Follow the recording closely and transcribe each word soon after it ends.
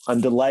I'm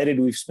delighted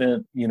we've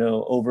spent,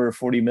 over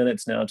 40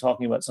 minutes now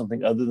talking about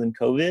something other than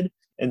COVID.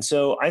 And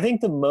so I think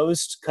the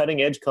most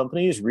cutting edge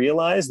companies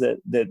realize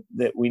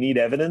that we need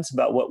evidence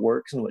about what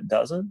works and what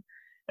doesn't.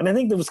 And I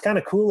think that what's kind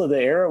of cool of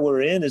the era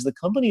we're in is the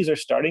companies are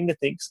starting to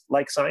think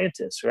like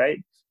scientists, right?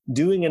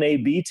 Doing an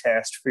A/B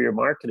test for your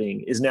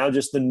marketing is now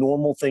just the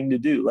normal thing to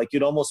do. Like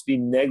you'd almost be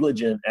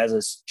negligent as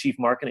a chief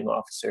marketing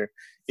officer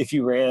if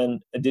you ran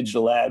a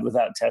digital ad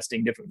without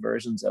testing different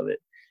versions of it.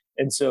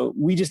 And so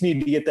we just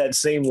need to get that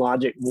same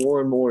logic more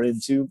and more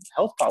into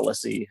health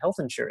policy, health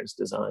insurance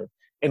design.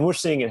 And we're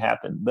seeing it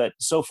happen, but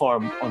so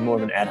far on more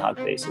of an ad hoc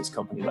basis,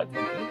 company by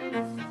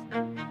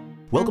company.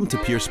 Welcome to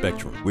Pure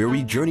Spectrum, where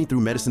we journey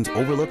through medicine's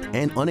overlooked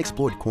and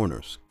unexplored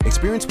corners.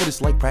 Experience what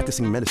it's like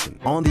practicing medicine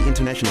on the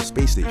International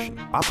Space Station,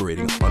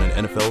 operating on an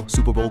NFL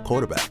Super Bowl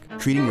quarterback,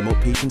 treating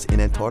remote patients in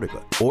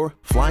Antarctica, or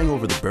flying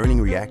over the burning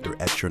reactor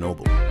at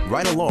Chernobyl.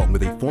 Ride along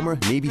with a former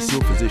Navy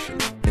SEAL physician,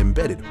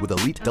 embedded with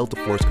elite Delta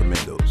Force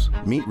commandos.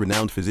 Meet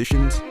renowned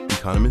physicians,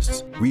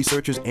 economists,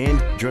 researchers,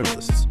 and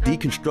journalists,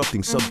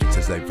 deconstructing subjects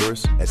as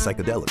diverse as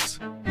psychedelics,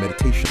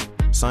 meditation,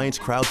 science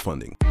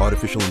crowdfunding,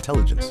 artificial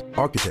intelligence,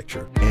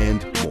 architecture,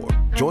 and more.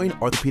 Join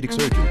orthopedic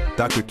surgeon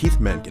Dr. Keith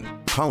Mankin,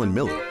 Colin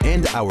Miller,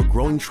 and our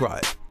growing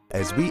tribe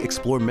as we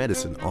explore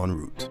medicine en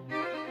route.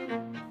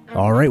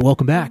 All right,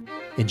 welcome back.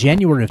 In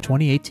January of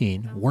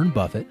 2018, Warren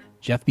Buffett,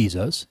 Jeff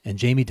Bezos, and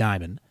Jamie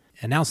Dimon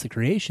announced the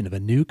creation of a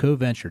new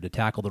co-venture to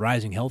tackle the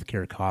rising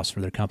healthcare costs for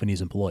their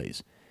company's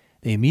employees.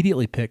 They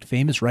immediately picked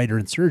famous writer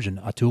and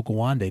surgeon Atul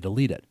Gawande to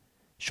lead it.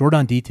 Short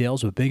on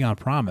details but big on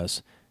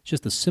promise,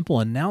 just the simple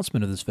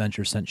announcement of this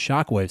venture sent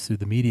shockwaves through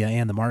the media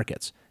and the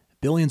markets.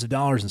 Billions of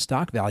dollars in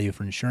stock value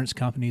for insurance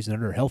companies and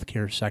other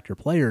healthcare sector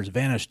players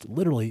vanished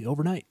literally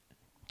overnight.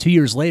 2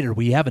 years later,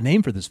 we have a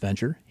name for this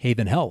venture,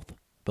 Haven Health,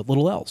 but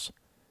little else.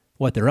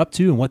 What they're up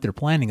to and what they're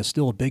planning is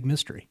still a big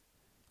mystery.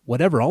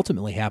 Whatever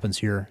ultimately happens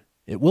here,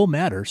 it will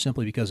matter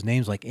simply because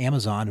names like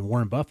Amazon and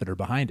Warren Buffett are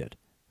behind it.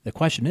 The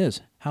question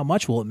is, how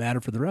much will it matter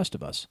for the rest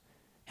of us?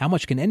 How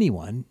much can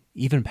anyone,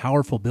 even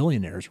powerful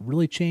billionaires,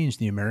 really change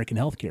the American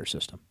healthcare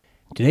system?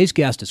 Today's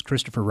guest is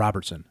Christopher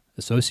Robertson,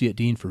 Associate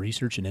Dean for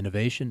Research and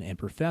Innovation and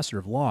Professor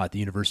of Law at the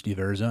University of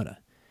Arizona.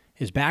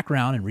 His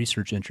background and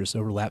research interests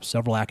overlap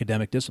several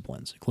academic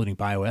disciplines, including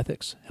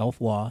bioethics, health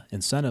law,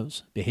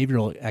 incentives,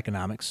 behavioral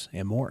economics,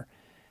 and more.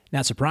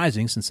 Not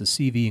surprising, since his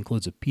CV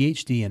includes a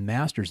PhD and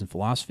master's in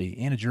philosophy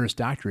and a Juris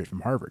Doctorate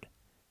from Harvard.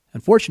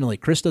 Unfortunately,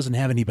 Chris doesn't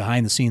have any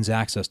behind-the-scenes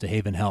access to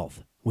Haven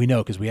Health. We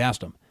know because we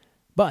asked him.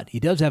 But he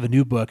does have a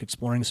new book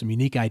exploring some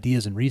unique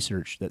ideas and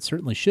research that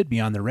certainly should be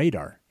on their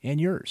radar, and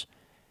yours.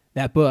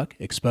 That book,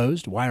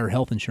 Exposed: Why Our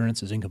Health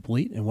Insurance is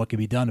Incomplete and What Can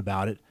Be Done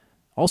About It,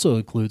 also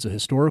includes a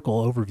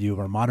historical overview of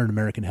our modern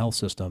American health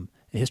system,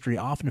 a history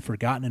often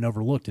forgotten and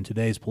overlooked in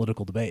today's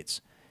political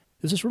debates.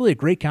 This is really a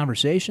great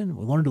conversation.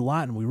 We learned a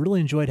lot, and we really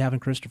enjoyed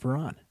having Christopher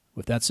on.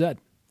 With that said,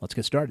 let's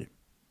get started.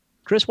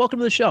 Chris, welcome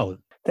to the show.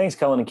 Thanks,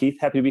 Colin and Keith.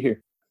 Happy to be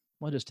here.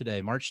 What is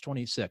today? March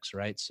 26th,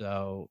 right?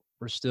 So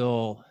we're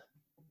still,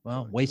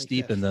 waist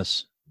deep in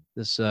this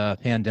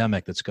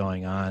pandemic that's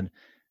going on.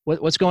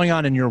 What's going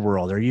on in your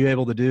world? Are you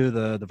able to do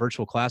the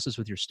virtual classes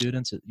with your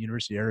students at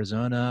University of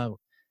Arizona?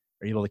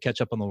 Are you able to catch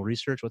up on the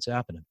research? What's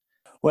happening?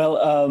 Well,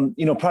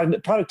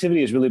 productivity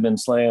has really been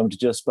slammed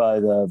just by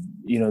the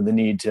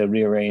need to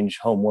rearrange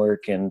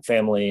homework and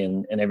family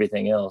and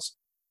everything else.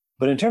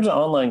 But in terms of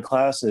online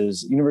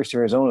classes, University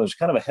of Arizona was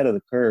kind of ahead of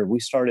the curve. We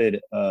started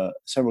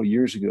several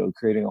years ago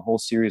creating a whole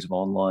series of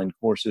online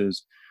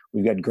courses.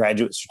 We've got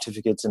graduate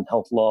certificates in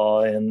health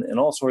law and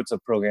all sorts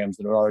of programs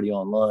that are already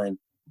online.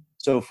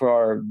 So for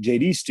our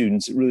JD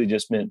students, it really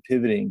just meant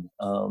pivoting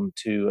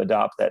to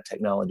adopt that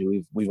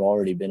technology we've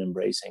already been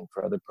embracing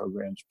for other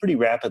programs pretty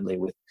rapidly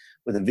with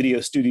a video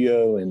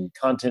studio and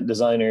content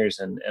designers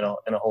and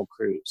a whole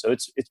crew. So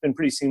it's been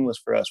pretty seamless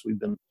for us. We've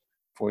been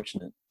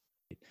fortunate.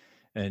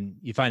 And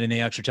you find any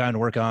extra time to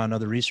work on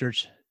other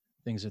research,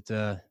 things that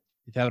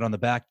you've had it on the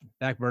back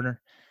burner?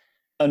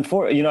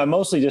 Unfortunately, I've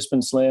mostly just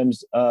been slammed,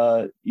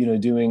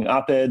 doing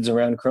op-eds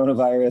around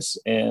coronavirus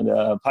and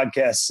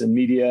podcasts and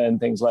media and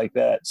things like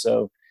that.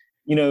 So,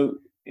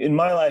 in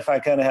my life, I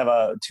kind of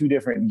have two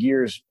different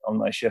gears on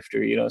my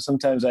shifter.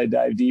 Sometimes I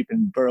dive deep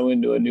and burrow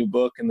into a new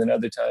book, and then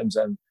other times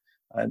I'm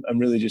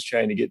really just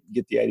trying to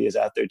get the ideas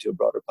out there to a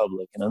broader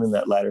public. And I'm in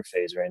that latter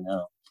phase right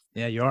now.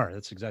 Yeah, you are.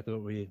 That's exactly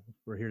what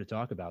we're here to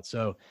talk about.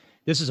 So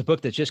this is a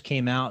book that just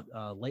came out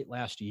late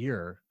last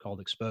year called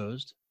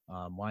Exposed: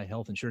 Why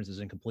Health Insurance is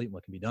Incomplete and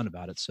What Can Be Done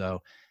About It.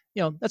 So,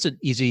 that's an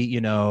easy,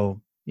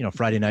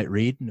 Friday night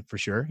read for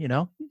sure,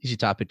 easy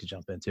topic to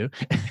jump into.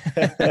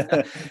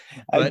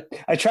 But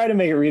I try to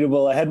make it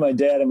readable. I had my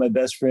dad and my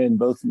best friend,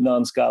 both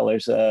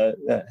non-scholars,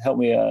 help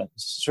me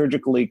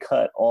surgically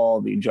cut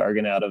all the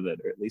jargon out of it,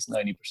 or at least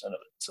 90% of it.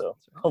 So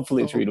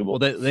hopefully it's readable.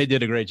 Well, they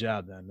did a great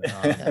job then.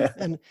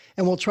 And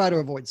we'll try to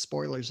avoid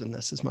spoilers in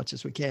this as much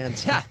as we can.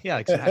 So. Yeah,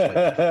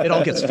 exactly. It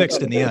all gets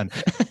fixed in the end.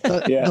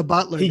 The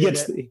butler he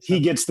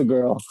gets the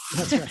girl.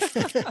 That's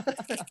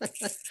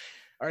right.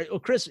 All right.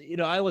 Well, Chris,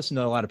 I listen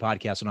to a lot of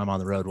podcasts when I'm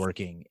on the road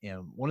working.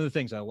 And one of the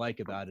things I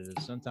like about it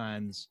is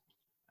sometimes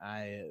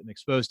I am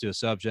exposed to a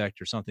subject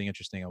or something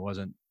interesting I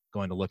wasn't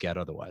going to look at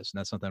otherwise. And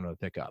that's something I'm going to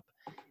pick up.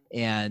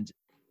 And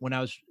when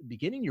I was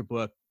beginning your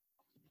book,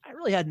 I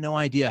really had no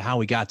idea how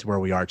we got to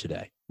where we are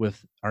today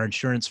with our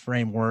insurance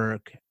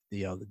framework,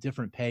 the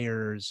different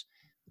payers,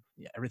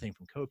 everything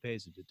from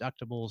copays to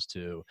deductibles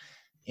to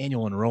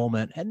annual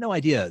enrollment. I had no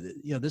idea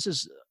that, this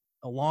is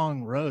a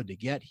long road to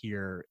get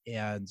here.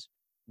 And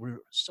we're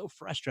so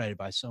frustrated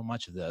by so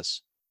much of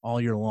this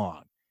all year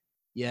long.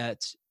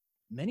 Yet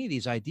many of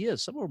these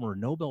ideas, some of them were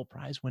Nobel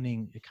Prize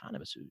winning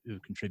economists who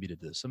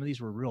contributed to this. Some of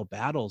these were real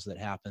battles that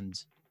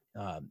happened,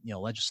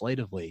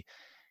 legislatively.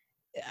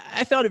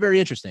 I found it very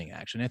interesting,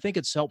 actually. And I think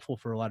it's helpful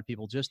for a lot of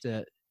people just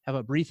to have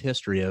a brief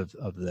history of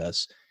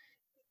this.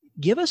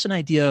 Give us an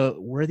idea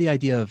where the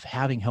idea of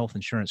having health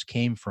insurance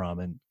came from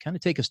and kind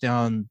of take us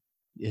down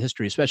the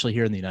history, especially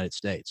here in the United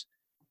States.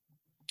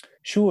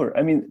 Sure.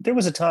 I mean, there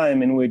was a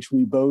time in which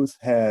we both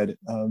had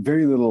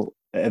very little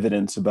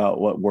evidence about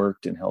what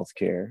worked in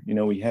healthcare.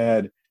 We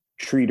had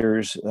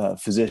treaters,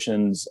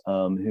 physicians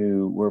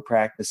who were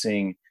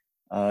practicing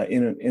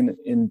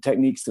in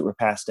techniques that were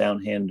passed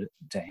down hand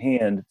to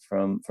hand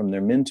from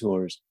their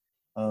mentors.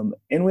 And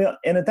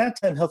at that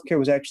time, healthcare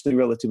was actually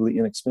relatively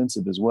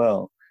inexpensive as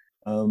well.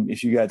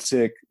 If you got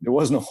sick, there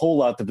wasn't a whole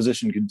lot the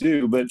physician could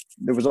do, but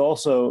there was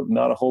also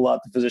not a whole lot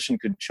the physician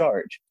could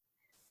charge.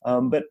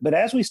 But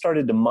as we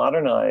started to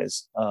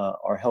modernize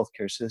our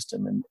healthcare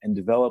system and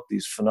develop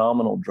these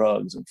phenomenal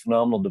drugs and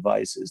phenomenal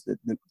devices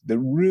that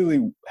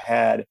really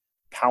had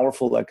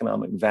powerful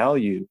economic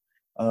value,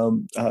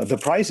 the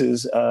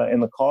prices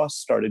and the costs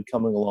started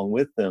coming along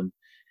with them.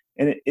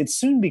 And it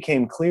soon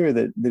became clear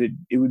that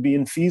it would be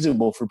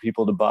infeasible for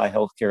people to buy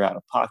healthcare out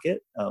of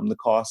pocket. The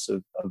costs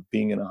of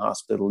being in a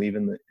hospital,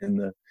 even in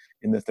the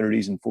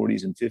 30s and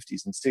 40s and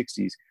 50s and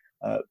 60s,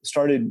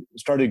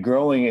 started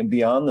growing and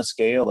beyond the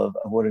scale of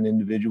what an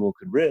individual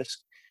could risk.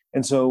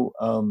 And so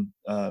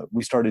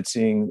we started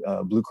seeing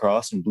Blue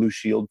Cross and Blue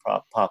Shield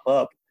pop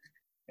up.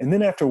 And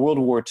then after World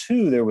War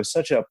II, there was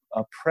such a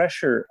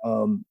pressure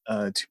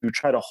to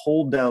try to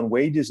hold down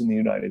wages in the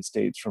United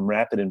States from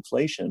rapid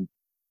inflation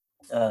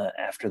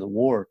after the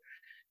war.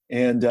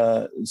 And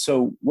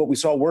so what we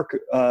saw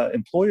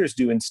employers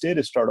do instead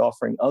is start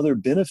offering other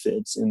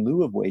benefits in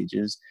lieu of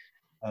wages,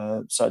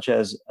 such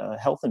as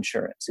health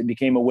insurance. It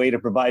became a way to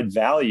provide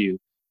value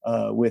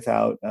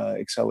without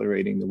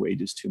accelerating the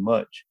wages too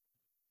much.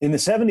 In the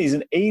 70s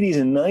and 80s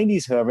and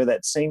 90s, however,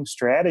 that same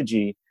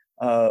strategy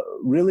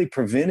really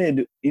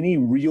prevented any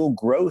real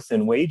growth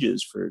in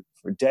wages for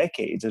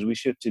decades as we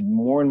shifted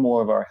more and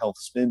more of our health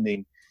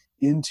spending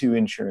into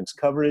insurance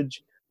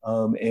coverage.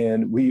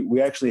 And we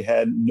actually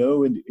had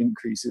no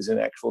increases in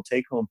actual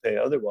take-home pay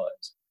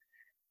otherwise.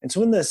 And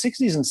so in the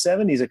 60s and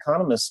 70s,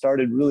 economists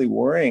started really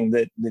worrying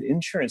that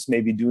insurance may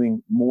be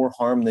doing more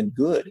harm than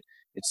good.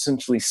 It's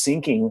essentially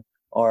sinking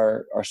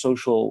our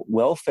social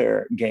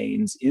welfare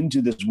gains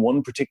into this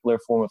one particular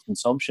form of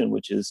consumption,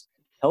 which is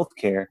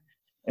healthcare.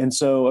 And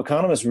so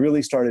economists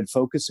really started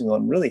focusing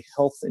on really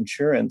health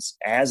insurance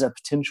as a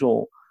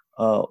potential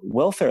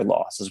welfare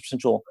loss, as a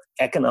potential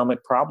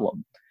economic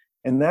problem.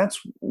 And that's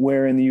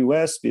where in the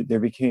US there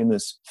became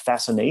this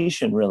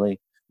fascination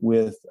really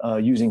with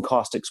using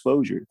cost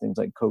exposure, things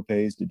like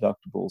copays,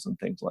 deductibles, and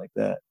things like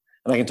that.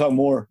 And I can talk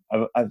more.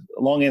 I've a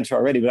long answer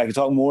already, but I can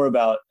talk more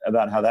about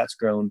how that's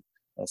grown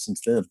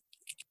since then.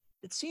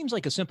 It seems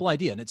like a simple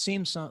idea, and it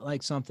seems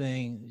like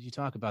something you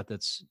talk about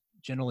that's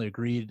generally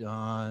agreed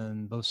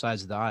on both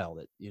sides of the aisle,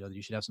 that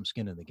you should have some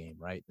skin in the game,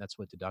 right? That's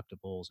what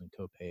deductibles and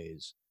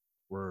copays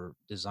were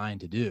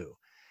designed to do,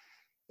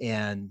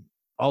 and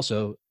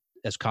also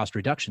as cost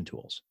reduction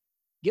tools.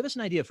 Give us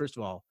an idea, first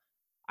of all.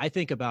 I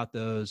think about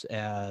those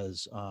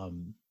as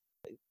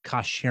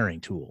cost sharing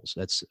tools.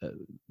 That's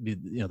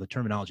the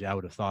terminology I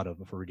would have thought of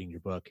before reading your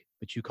book,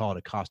 but you call it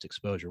a cost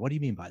exposure. What do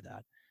you mean by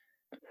that?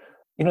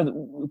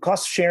 The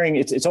cost sharing,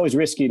 it's always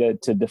risky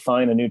to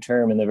define a new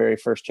term in the very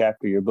first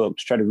chapter of your book,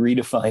 to try to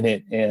redefine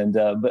it. And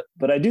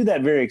but I do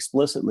that very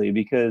explicitly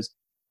because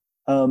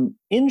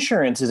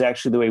insurance is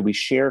actually the way we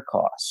share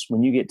costs.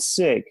 When you get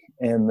sick,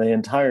 and the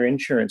entire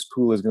insurance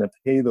pool is going to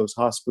pay those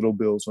hospital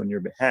bills on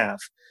your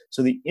behalf.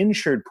 So the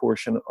insured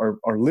portion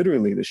are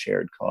literally the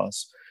shared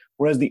costs,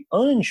 whereas the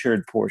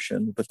uninsured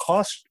portion, the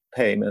cost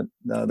payment,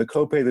 the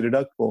copay, the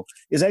deductible,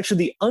 is actually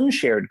the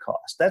unshared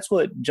cost. That's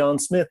what John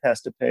Smith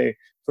has to pay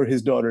for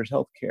his daughter's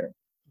health care.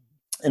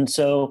 And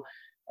so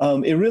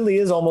it really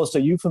is almost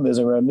a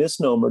euphemism or a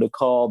misnomer to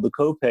call the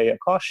copay a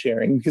cost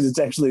sharing, because it's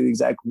actually the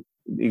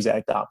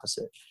exact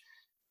opposite.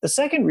 The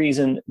second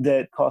reason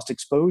that cost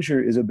exposure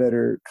is a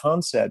better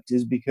concept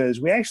is because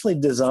we actually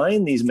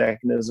design these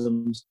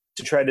mechanisms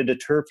to try to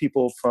deter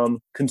people from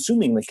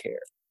consuming the care.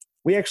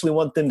 We actually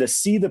want them to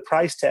see the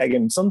price tag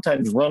and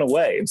sometimes run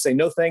away and say,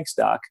 "No, thanks,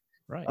 doc."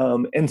 Right.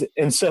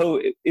 And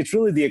so it's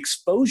really the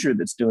exposure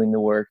that's doing the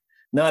work,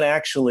 not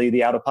actually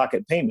the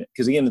out-of-pocket payment.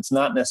 Because again, it's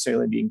not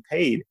necessarily being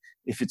paid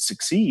if it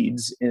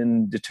succeeds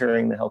in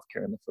deterring the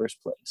healthcare in the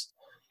first place.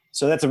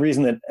 So that's a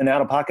reason that an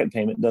out-of-pocket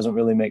payment doesn't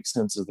really make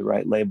sense as the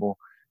right label.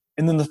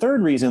 And then the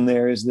third reason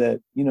there is that,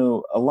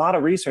 a lot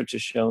of research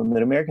has shown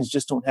that Americans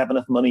just don't have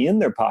enough money in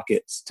their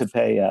pockets to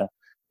pay a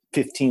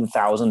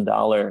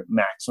 $15,000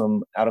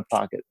 maximum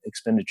out-of-pocket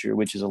expenditure,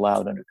 which is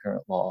allowed under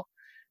current law.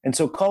 And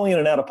so calling it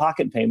an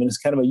out-of-pocket payment is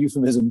kind of a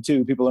euphemism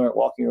too. People aren't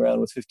walking around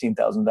with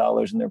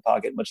 $15,000 in their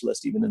pocket, much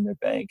less even in their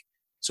bank.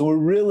 So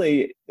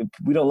we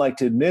don't like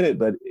to admit it,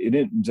 but it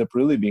ends up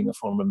really being a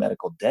form of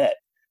medical debt.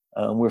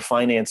 We're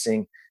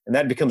financing, and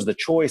that becomes the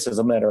choice as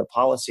a matter of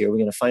policy. Are we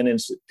going to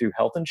finance it through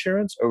health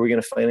insurance, or are we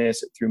going to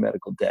finance it through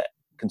medical debt,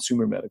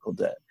 consumer medical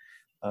debt?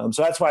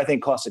 So that's why I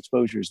think cost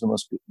exposure is the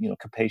most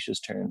capacious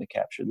term to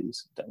capture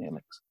these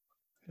dynamics.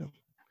 Yeah.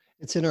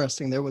 It's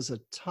interesting. There was a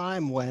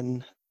time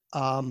when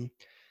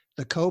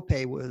the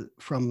copay was,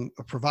 from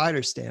a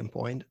provider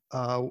standpoint,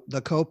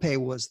 the copay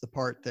was the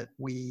part that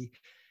we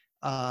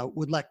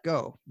would let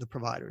go, the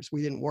providers.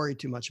 We didn't worry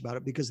too much about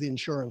it because the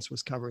insurance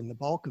was covering the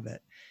bulk of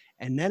it.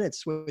 And then it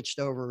switched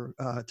over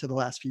to the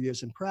last few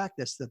years in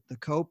practice that the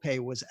copay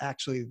was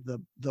actually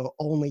the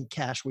only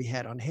cash we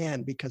had on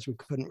hand because we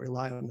couldn't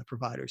rely on the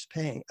providers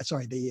paying,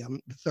 the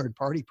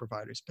third-party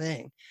providers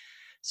paying.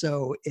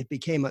 So it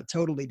became a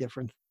totally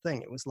different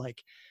thing. It was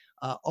like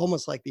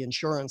almost like the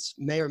insurance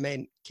may or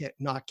may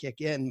not kick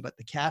in, but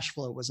the cash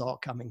flow was all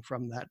coming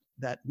from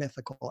that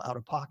mythical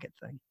out-of-pocket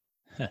thing.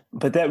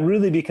 But that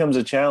really becomes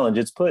a challenge.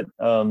 It's put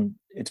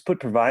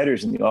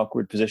providers in the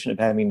awkward position of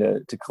having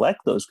to collect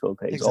those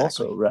copays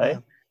also, right?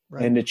 Yeah,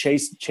 right? And to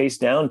chase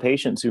down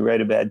patients who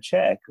write a bad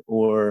check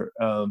or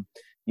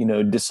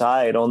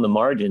decide on the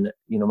margin,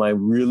 am I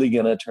really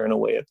going to turn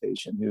away a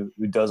patient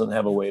who doesn't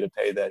have a way to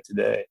pay that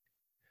today?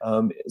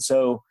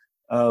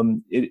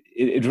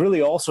 It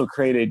really also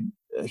created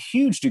a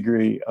huge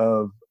degree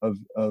of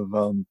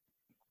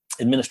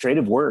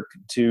administrative work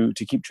to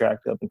keep track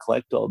of and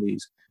collect all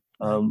these.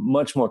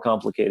 Much more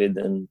complicated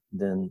than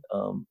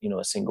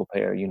a single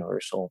payer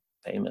universal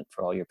payment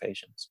for all your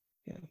patients.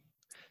 Yeah.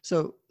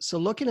 So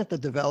looking at the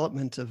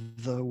development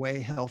of the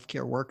way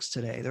healthcare works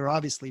today, there are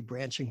obviously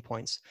branching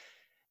points.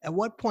 At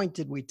what point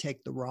did we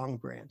take the wrong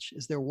branch?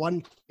 Is there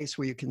one place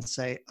where you can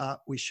say,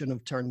 we shouldn't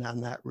have turned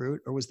down that route?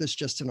 Or was this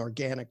just an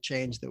organic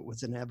change that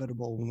was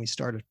inevitable when we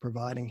started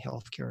providing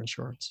healthcare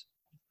insurance?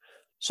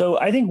 So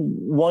I think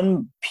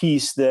one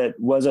piece that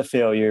was a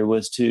failure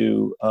was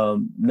to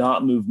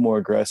not move more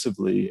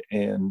aggressively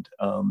and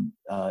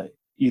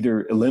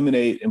either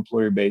eliminate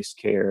employer-based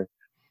care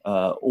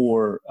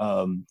or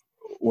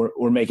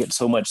make it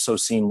so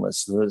seamless.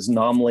 So it's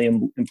nominally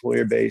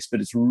employer-based,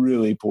 but it's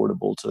really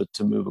portable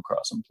to move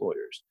across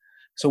employers.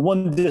 So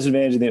one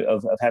disadvantage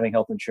of having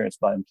health insurance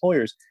by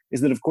employers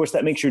is that, of course,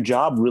 that makes your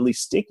job really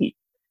sticky.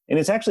 And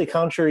it's actually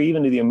contrary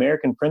even to the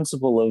American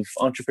principle of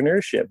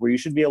entrepreneurship, where you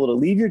should be able to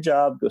leave your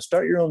job, go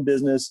start your own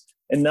business,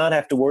 and not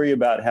have to worry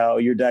about how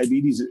your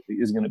diabetes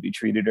is going to be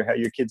treated or how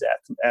your kid's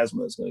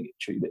asthma is going to get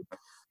treated.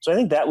 So I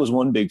think that was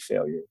one big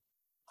failure.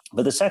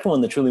 But the second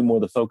one that's really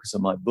more the focus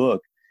of my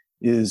book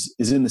is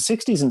in the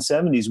 60s and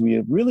 70s, we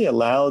have really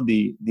allowed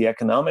the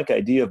economic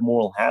idea of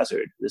moral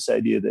hazard, this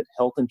idea that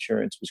health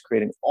insurance was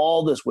creating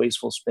all this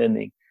wasteful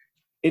spending.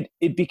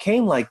 It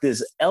became like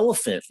this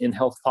elephant in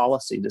health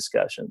policy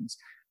discussions,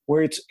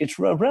 where it's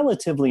a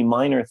relatively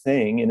minor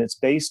thing, and it's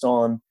based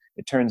on,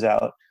 it turns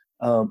out,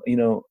 a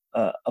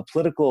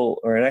political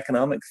or an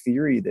economic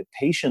theory that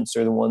patients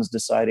are the ones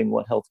deciding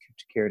what health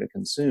care to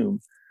consume,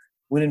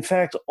 when in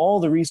fact all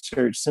the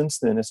research since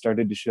then has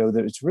started to show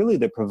that it's really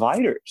the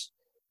providers.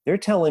 They're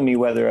telling me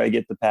whether I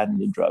get the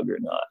patented drug or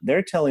not.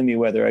 They're telling me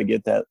whether I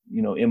get that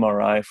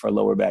MRI for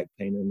lower back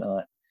pain or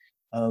not.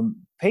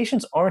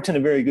 Patients aren't in a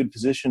very good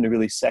position to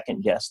really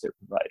second guess their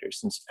providers,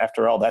 since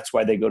after all, that's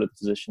why they go to the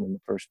physician in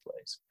the first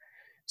place.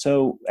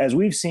 So as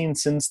we've seen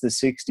since the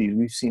 60s,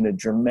 we've seen a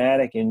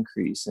dramatic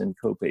increase in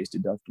copays,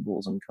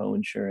 deductibles, and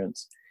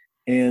coinsurance.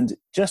 And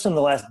just in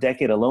the last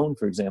decade alone,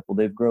 for example,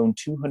 they've grown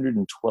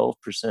 212%,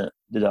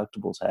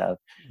 deductibles have,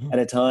 at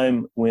a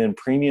time when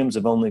premiums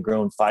have only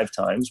grown 5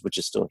 times, which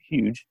is still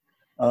huge.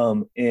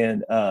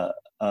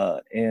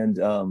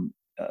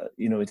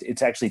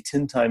 It's actually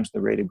 10 times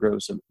the rate of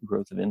growth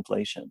of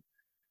inflation.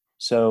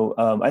 So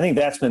I think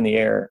that's been the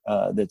error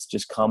that's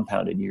just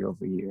compounded year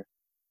over year.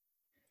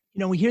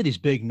 We hear these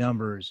big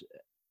numbers.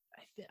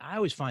 I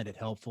always find it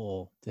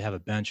helpful to have a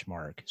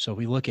benchmark. So if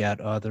we look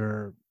at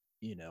other,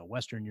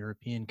 Western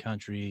European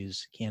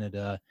countries,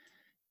 Canada,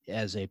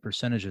 as a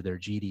percentage of their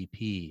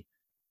GDP,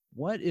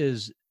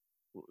 what's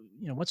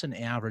an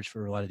average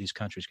for a lot of these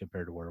countries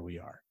compared to where we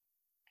are?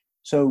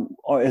 So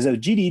as a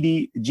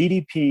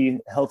GDP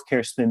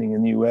healthcare spending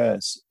in the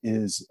U.S.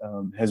 has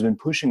been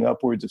pushing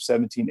upwards of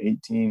 17,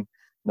 18,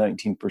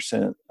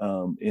 19%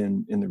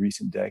 in the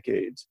recent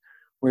decades.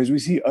 Whereas we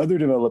see other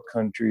developed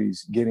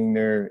countries getting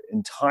their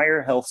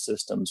entire health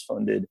systems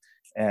funded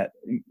at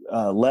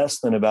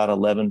less than about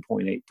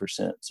 11.8%.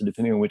 So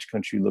depending on which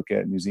country you look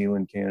at, New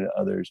Zealand, Canada,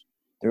 others,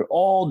 they're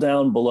all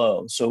down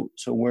below. So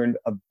we're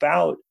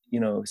about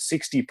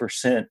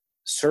 60%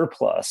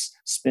 surplus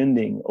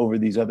spending over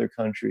these other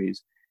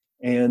countries.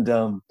 And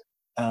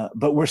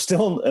but we're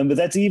still, but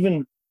that's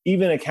even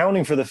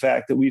accounting for the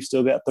fact that we've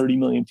still got 30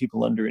 million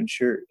people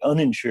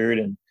uninsured,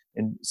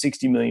 and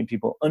 60 million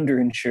people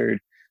underinsured.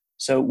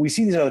 So we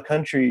see these other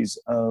countries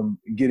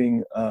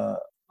getting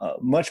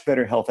much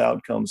better health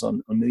outcomes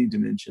on many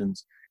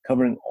dimensions,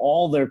 covering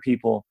all their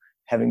people,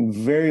 having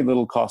very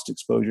little cost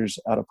exposures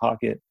out of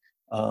pocket,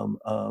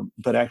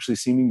 but actually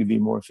seeming to be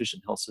more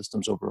efficient health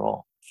systems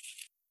overall.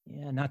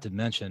 Yeah, not to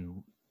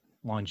mention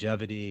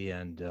longevity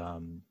and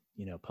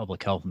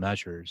public health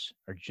measures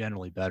are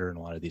generally better in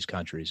a lot of these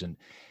countries. And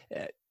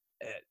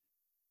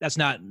that's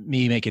not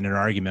me making an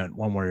argument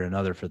one way or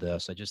another for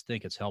this. I just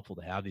think it's helpful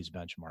to have these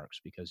benchmarks,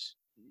 because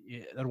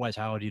otherwise,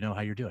 how do you know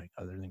how you're doing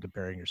other than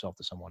comparing yourself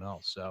to someone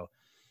else? So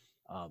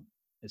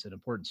it's an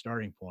important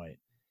starting point.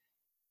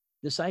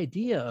 This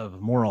idea of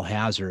moral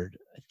hazard,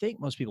 I think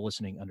most people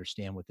listening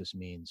understand what this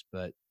means,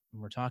 but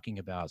when we're talking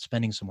about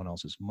spending someone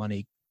else's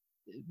money,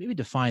 maybe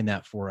define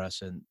that for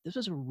us. And this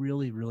is a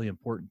really, really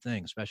important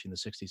thing, especially in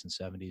the 60s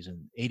and 70s and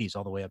 80s,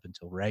 all the way up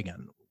until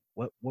Reagan.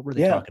 What were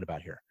they talking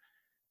about here?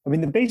 I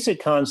mean, the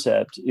basic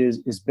concept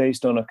is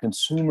based on a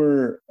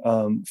consumer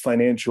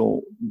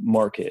financial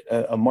market,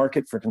 a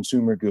market for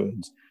consumer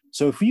goods.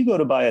 So if you go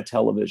to buy a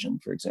television,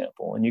 for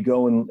example, and you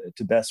go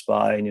to Best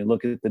Buy and you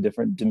look at the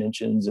different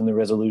dimensions and the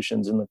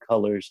resolutions and the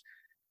colors,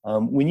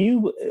 when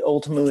you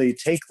ultimately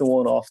take the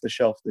one off the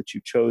shelf that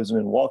you've chosen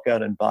and walk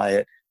out and buy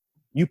it,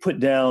 you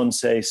put down,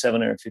 say,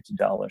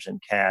 $750 in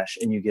cash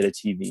and you get a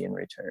TV in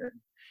return.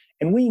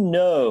 And we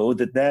know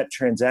that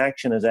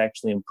transaction has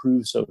actually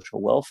improved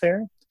social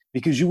welfare,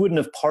 because you wouldn't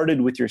have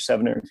parted with your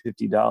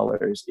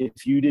 $750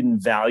 if you didn't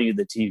value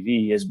the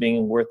TV as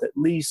being worth at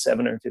least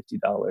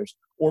 $750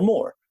 or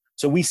more.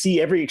 So we see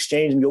every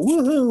exchange and go,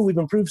 woohoo, we've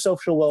improved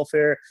social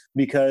welfare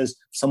because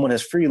someone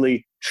has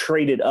freely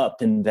traded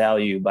up in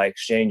value by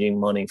exchanging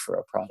money for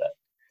a product.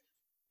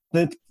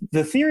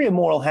 The theory of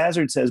moral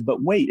hazard says,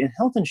 but wait, in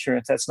health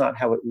insurance, that's not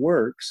how it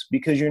works,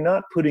 because you're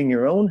not putting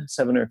your own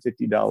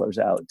 $750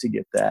 out to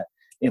get that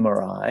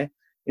MRI.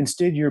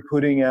 Instead, you're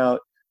putting out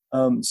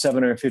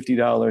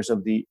 $750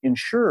 of the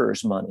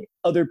insurer's money,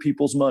 other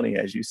people's money,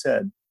 as you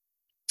said.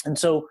 And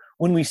so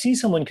when we see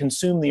someone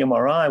consume the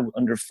MRI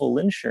under full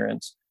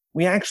insurance,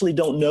 we actually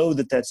don't know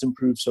that that's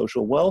improved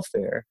social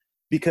welfare,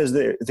 because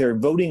they're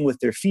voting with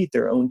their feet,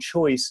 their own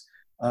choice.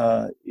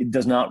 It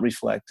does not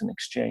reflect an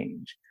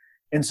exchange.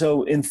 And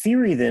so in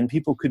theory, then,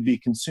 people could be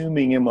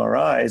consuming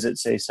MRIs at,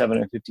 say,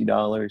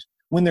 $750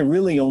 when they're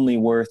really only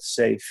worth,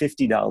 say,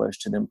 $50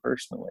 to them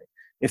personally.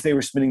 If they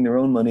were spending their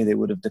own money, they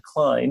would have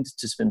declined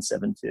to spend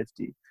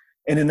 $750.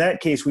 And in that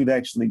case, we've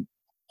actually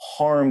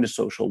harmed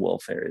social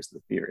welfare, is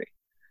the theory.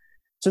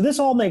 So this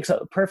all makes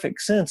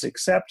perfect sense,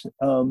 except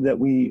that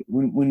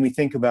when we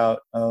think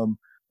about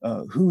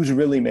who's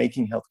really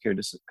making healthcare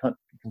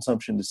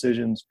consumption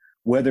decisions,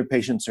 whether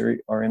patients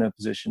are in a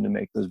position to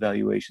make those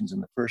valuations in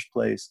the first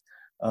place.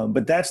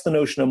 But that's the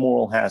notion of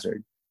moral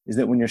hazard, is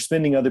that when you're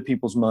spending other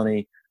people's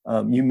money,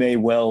 you may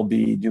well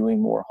be doing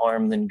more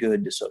harm than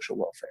good to social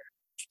welfare.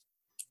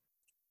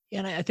 Yeah,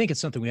 and I think it's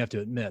something we have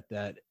to admit,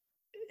 that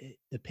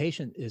the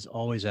patient is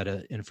always at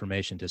an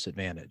information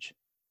disadvantage.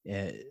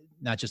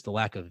 Not just the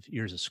lack of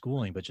years of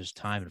schooling, but just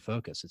time and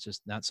focus. It's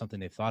just not something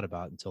they've thought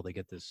about until they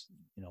get this,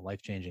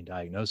 life-changing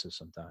diagnosis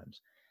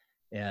sometimes.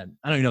 And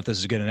I don't even know if this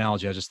is a good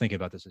analogy. I was just thinking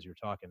about this as you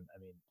were talking. I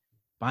mean,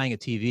 buying a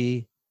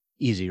TV,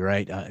 easy,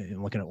 right?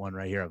 I'm looking at one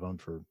right here I've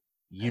owned for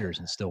years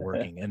and still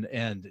working.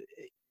 And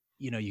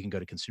you can go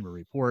to Consumer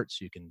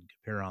Reports, you can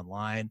compare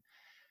online.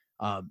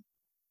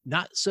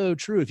 Not so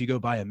true if you go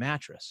buy a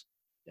mattress.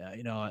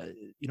 You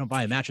don't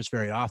buy a mattress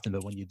very often,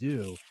 but when you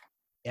do,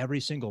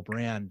 every single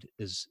brand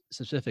is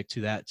specific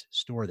to that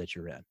store that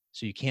you're in.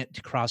 So you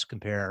can't cross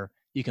compare.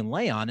 You can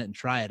lay on it and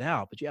try it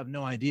out, but you have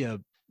no idea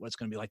what it's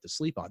going to be like to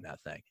sleep on that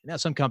thing. Now,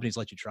 some companies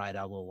let you try it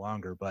out a little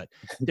longer, but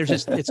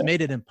it's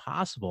made it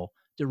impossible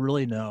to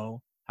really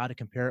know how to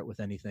compare it with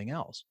anything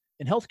else.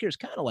 And healthcare is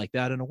kind of like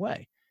that in a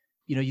way.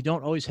 You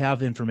don't always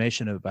have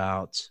information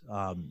about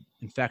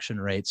infection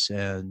rates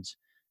and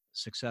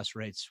success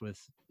rates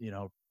with,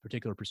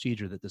 particular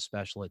procedure that the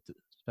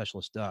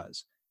specialist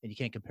does. And you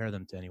can't compare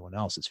them to anyone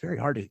else. It's very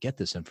hard to get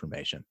this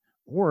information,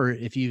 or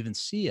if you even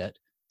see it,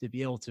 to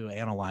be able to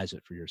analyze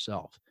it for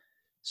yourself.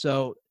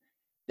 So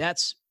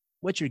that's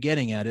what you're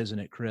getting at, isn't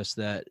it, Chris?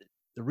 That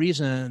the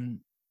reason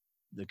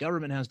the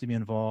government has to be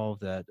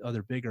involved, that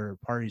other bigger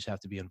parties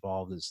have to be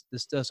involved, is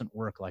this doesn't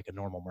work like a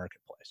normal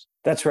marketplace.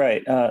 That's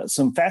right.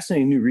 Some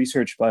fascinating new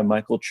research by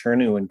Michael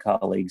Chernow and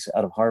colleagues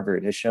out of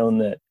Harvard has shown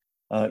that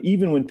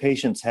even when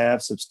patients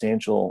have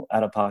substantial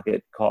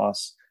out-of-pocket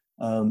costs,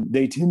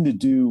 they tend to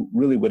do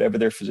really whatever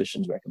their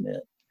physicians recommend.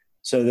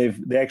 So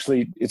they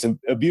actually, it's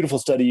a beautiful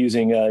study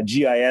using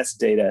GIS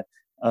data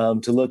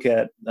to look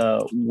at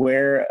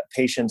where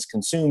patients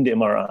consumed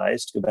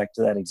MRIs. To go back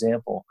to that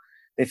example,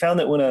 they found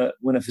that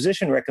when a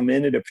physician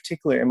recommended a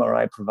particular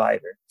MRI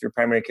provider, if your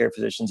primary care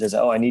physician says,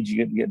 "Oh, I need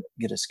you to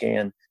get a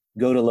scan,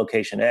 go to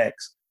location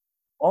X,"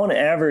 on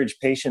average,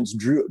 patients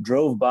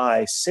drove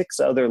by 6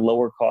 other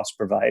lower cost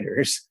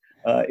providers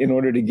in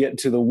order to get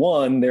to the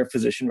one their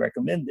physician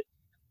recommended.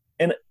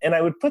 And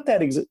I would put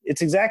that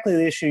it's exactly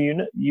the issue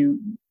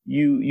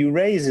you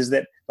raise, is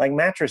that, like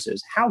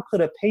mattresses, how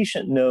could a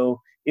patient know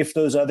if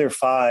those other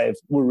 5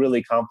 were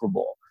really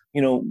comparable?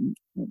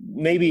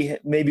 Maybe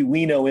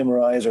we know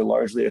MRIs are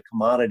largely a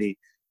commodity,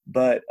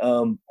 but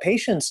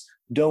patients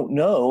don't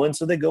know, and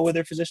so they go where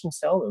their physicians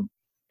tell them.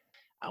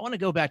 I want to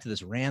go back to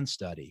this RAND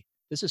study.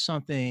 This is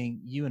something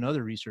you and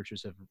other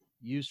researchers have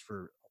used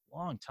for a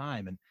long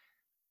time, and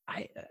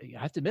I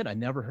have to admit, I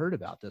never heard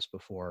about this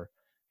before.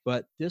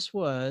 But this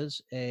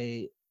was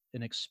an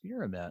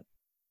experiment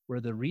where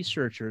the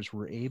researchers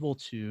were able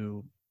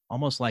to,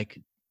 almost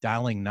like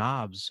dialing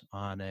knobs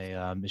on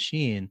a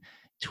machine,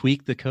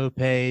 tweak the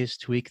copays,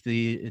 tweak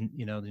the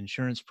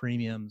insurance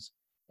premiums,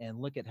 and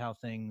look at how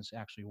things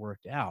actually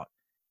worked out.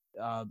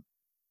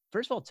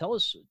 First of all, tell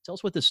us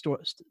what this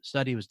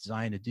study was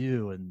designed to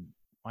do and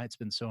why it's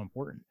been so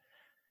important.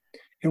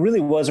 It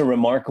really was a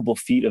remarkable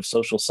feat of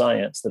social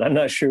science that I'm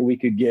not sure we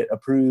could get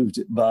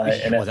approved by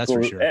an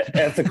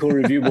ethical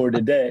review board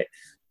today.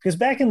 Because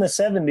back in the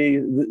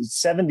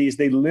 70s,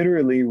 they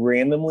literally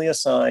randomly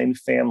assigned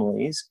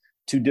families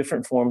to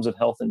different forms of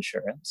health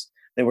insurance.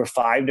 There were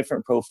 5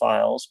 different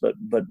profiles, but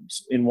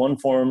in one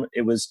form,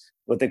 it was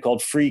what they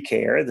called free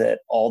care, that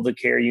all the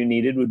care you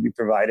needed would be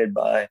provided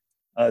by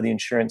the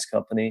insurance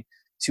company,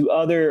 to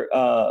other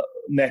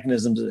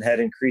mechanisms that had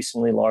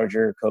increasingly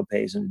larger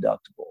copays and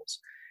deductibles.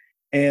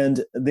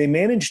 And they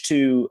managed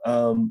to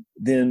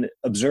then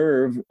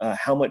observe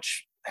how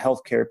much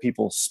healthcare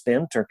people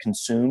spent or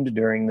consumed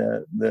during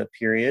the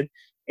period.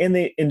 And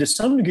to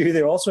some degree,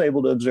 they're also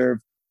able to observe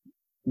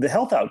the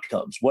health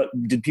outcomes. What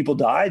did people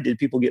die? Did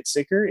people get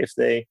sicker if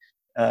they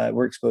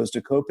were exposed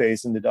to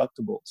copays and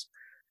deductibles?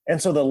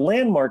 And so the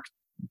landmark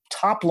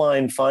top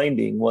line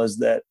finding was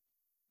that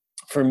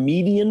for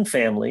median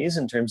families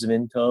in terms of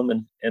income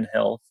and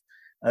health,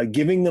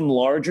 giving them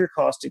larger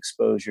cost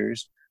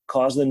exposures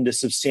caused them to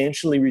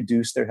substantially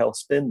reduce their health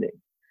spending.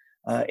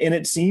 And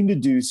it seemed to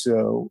do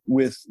so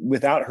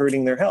without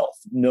hurting their health.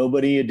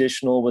 Nobody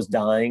additional was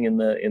dying in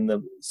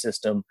the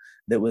system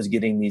that was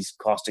getting these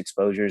cost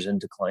exposures and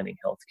declining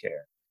health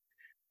care.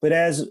 But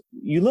as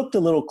you looked a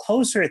little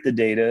closer at the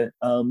data,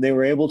 they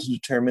were able to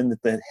determine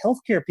that the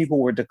healthcare people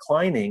were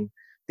declining.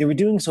 They were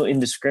doing so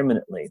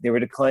indiscriminately. They were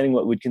declining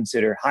what we'd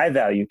consider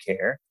high-value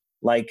care,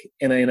 like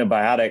an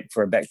antibiotic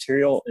for a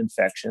bacterial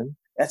infection.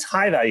 That's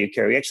high-value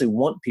care. We actually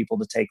want people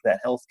to take that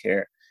health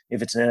care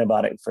if it's an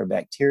antibiotic for a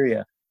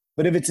bacteria.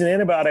 But if it's an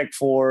antibiotic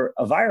for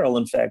a viral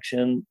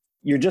infection,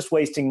 you're just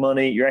wasting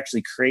money. You're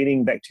actually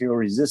creating bacterial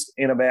resistance.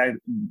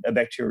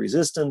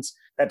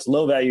 That's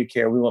low-value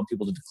care. We want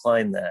people to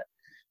decline that.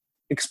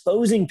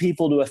 Exposing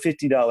people to a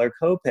 $50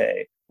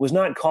 copay was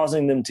not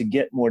causing them to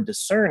get more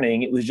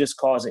discerning. It was just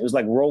it was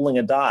like rolling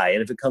a die.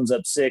 And if it comes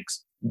up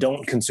 6,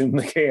 don't consume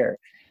the care.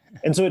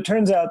 And so it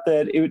turns out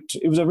that it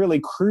was a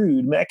really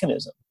crude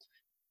mechanism.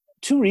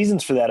 2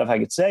 reasons for that, if I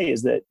could say,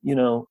 is that,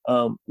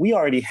 we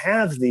already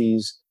have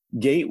these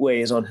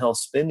gateways on health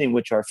spending,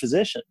 which are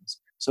physicians.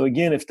 So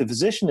again, if the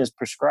physician is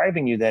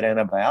prescribing you that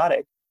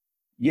antibiotic,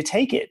 you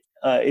take it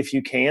if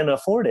you can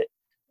afford it,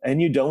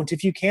 and you don't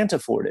if you can't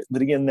afford it.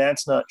 But again,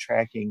 that's not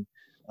tracking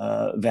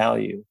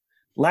value.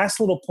 Last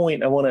little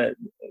point I want to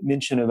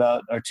mention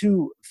about our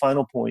 2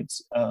 final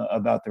points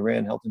about the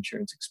RAND health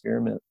insurance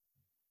experiment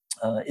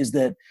is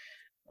that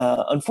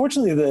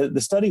unfortunately,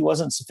 the study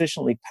wasn't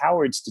sufficiently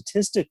powered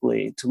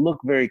statistically to look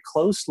very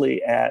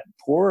closely at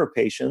poorer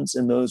patients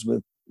and those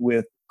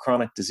with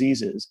chronic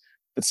diseases.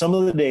 But some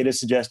of the data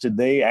suggested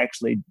they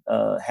actually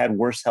had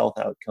worse health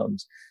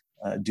outcomes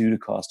due to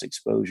cost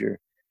exposure.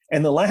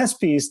 And the last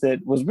piece that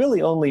was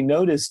really only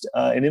noticed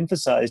and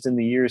emphasized in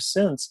the years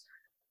since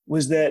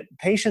was that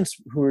patients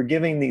who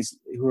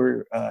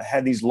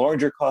had these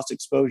larger cost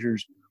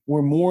exposures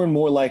were more and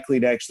more likely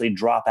to actually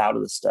drop out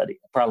of the study,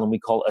 a problem we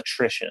call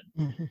attrition,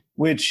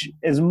 which,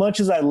 as much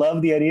as I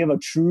love the idea of a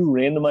true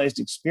randomized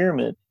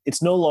experiment,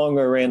 it's no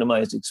longer a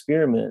randomized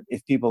experiment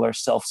if people are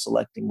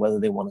self-selecting whether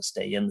they want to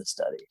stay in the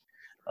study.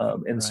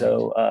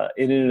 So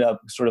it ended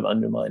up sort of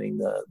undermining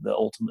the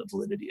ultimate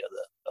validity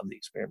of the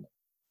experiment.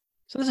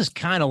 So this is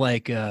kind of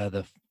like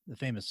the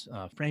famous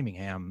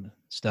Framingham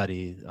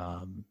study,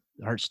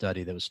 the heart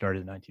study that was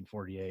started in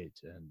 1948.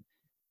 And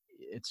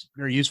it's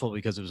very useful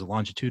because it was a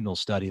longitudinal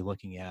study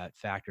looking at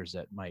factors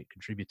that might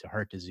contribute to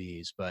heart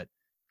disease. But,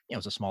 it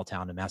was a small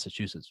town in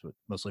Massachusetts with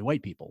mostly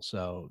white people.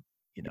 So,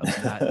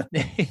 it's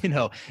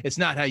not, it's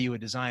not how you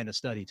would design a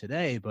study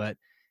today, but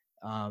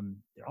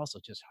they're also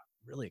just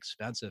really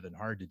expensive and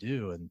hard to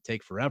do and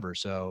take forever.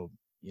 So,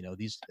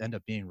 these end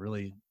up being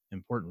really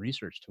important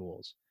research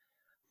tools.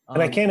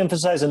 And I can't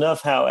emphasize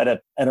enough how at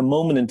a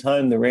moment in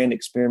time, the RAND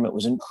experiment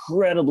was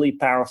incredibly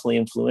powerfully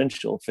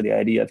influential for the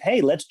idea of,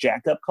 hey, let's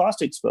jack up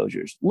cost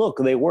exposures. Look,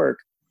 they work.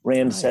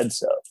 RAND said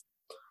so.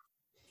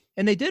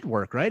 And they did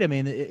work, right? I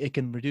mean, it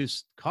can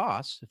reduce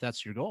costs if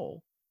that's your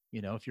goal.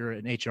 If you're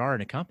an HR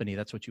in a company,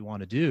 that's what you want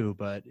to do.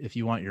 But if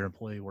you want your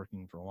employee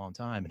working for a long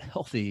time and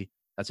healthy,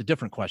 that's a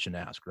different question to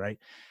ask, right?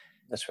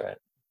 That's right.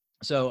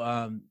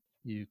 So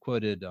you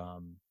quoted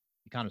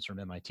economist from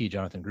MIT,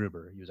 Jonathan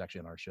Gruber. He was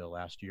actually on our show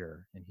last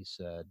year, and he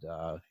said,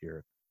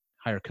 here,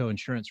 higher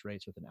co-insurance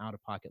rates with an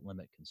out-of-pocket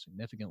limit can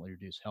significantly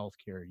reduce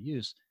healthcare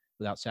use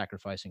without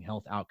sacrificing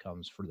health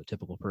outcomes for the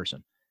typical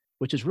person,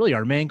 which is really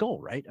our main goal,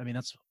 right? I mean,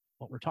 that's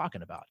what we're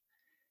talking about.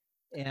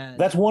 And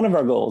that's one of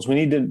our goals. We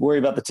need to worry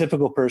about the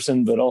typical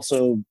person, but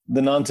also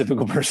the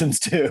non-typical persons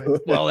too.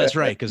 Well, that's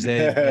right, because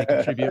they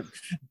contribute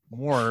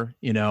more,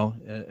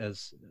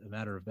 as a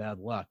matter of bad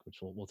luck, which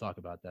we'll talk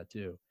about that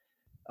too.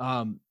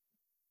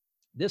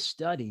 This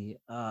study,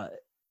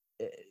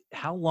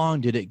 how long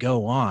did it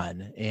go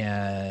on,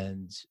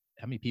 and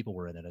how many people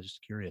were in it? I was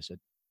just curious. I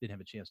didn't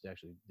have a chance to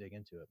actually dig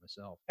into it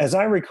myself. As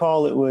I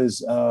recall, it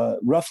was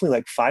roughly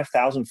like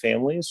 5,000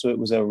 families, so it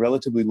was a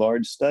relatively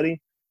large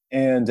study.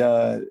 And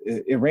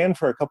it ran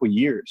for a couple of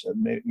years,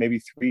 maybe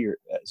 3 years,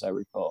 as I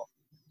recall.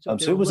 So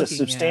it was a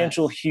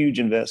substantial, huge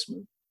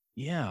investment.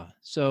 Yeah.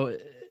 So,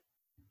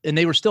 and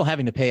they were still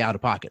having to pay out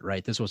of pocket,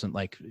 right? This wasn't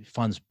like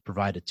funds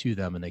provided to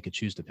them and they could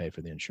choose to pay for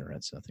the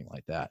insurance, nothing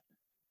like that.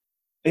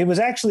 It was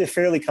actually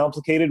fairly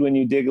complicated when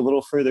you dig a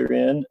little further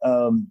in.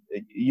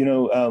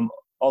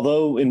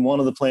 Although in one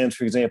of the plans,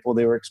 for example,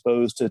 they were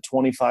exposed to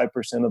 25%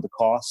 of the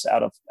costs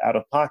out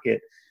of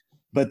pocket.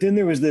 But then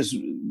there was this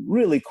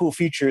really cool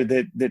feature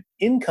that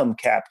income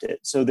capped it.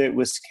 So that it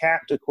was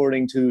capped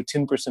according to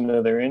 10%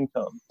 of their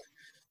income.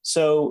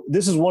 So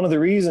this is one of the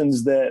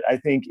reasons that I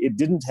think it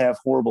didn't have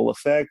horrible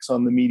effects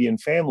on the median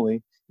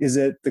family, is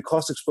that the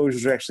cost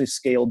exposures are actually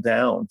scaled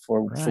down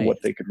for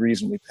what they could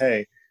reasonably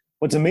pay.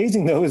 What's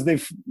amazing, though, is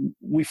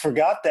we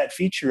forgot that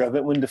feature of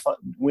it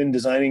when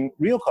designing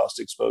real cost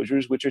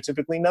exposures, which are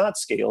typically not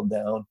scaled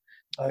down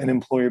in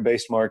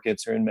employer-based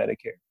markets or in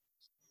Medicare.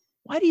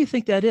 Why do you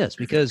think that is?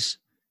 Because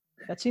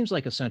that seems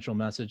like a central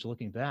message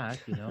looking back,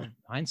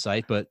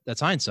 hindsight, but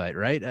that's hindsight,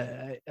 right?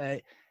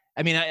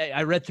 I mean,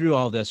 I read through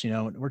all this,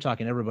 we're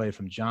talking everybody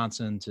from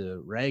Johnson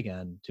to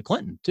Reagan to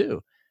Clinton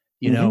too.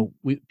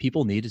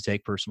 People need to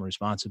take personal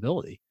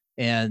responsibility.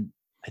 And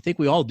I think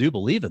we all do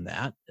believe in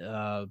that.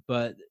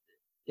 But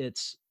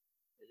it's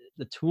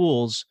the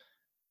tools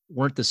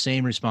weren't the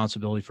same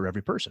responsibility for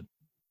every person.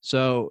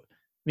 So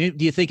do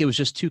you think it was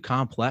just too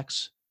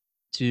complex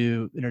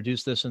to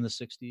introduce this in the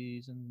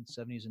 60s and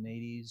 70s and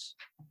 80s,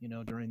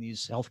 during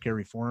these healthcare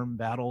reform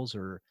battles,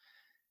 or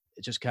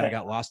it just kind of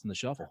got lost in the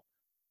shuffle?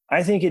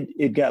 I think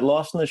it got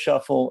lost in the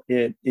shuffle.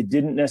 It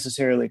didn't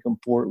necessarily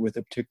comport with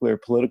a particular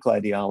political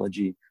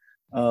ideology.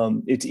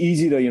 It's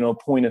easy to,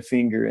 point a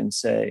finger and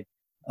say,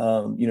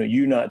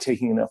 you're not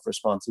taking enough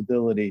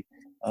responsibility.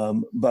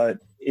 But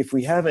if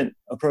we haven't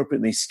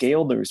appropriately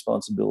scaled the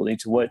responsibility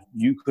to what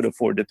you could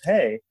afford to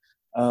pay,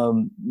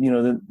 then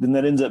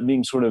that ends up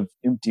being sort of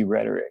empty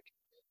rhetoric.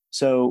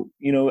 So,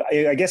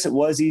 I guess it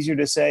was easier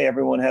to say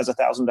everyone has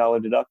 $1,000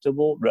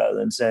 deductible rather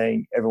than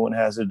saying everyone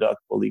has a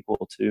deductible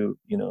equal to,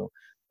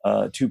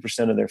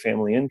 2% of their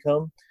family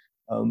income.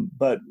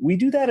 But we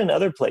do that in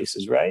other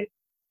places, right?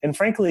 And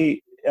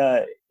frankly,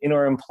 in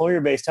our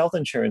employer-based health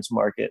insurance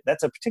market,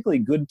 that's a particularly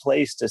good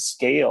place to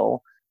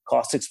scale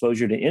cost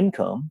exposure to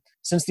income,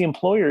 since the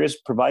employer is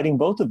providing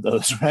both of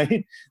those,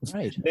 right?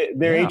 Right.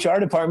 Their HR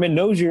department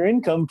knows your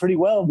income pretty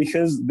well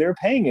because they're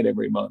paying it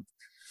every month.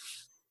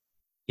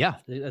 Yeah,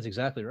 that's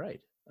exactly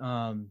right.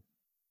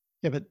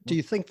 But do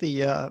you think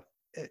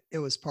it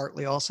was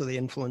partly also the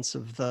influence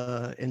of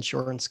the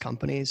insurance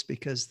companies,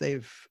 because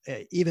they've,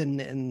 even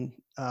in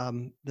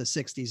the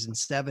 60s and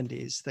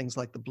 70s, things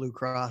like the Blue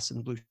Cross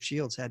and Blue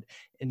Shields had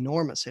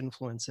enormous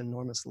influence,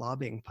 enormous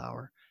lobbying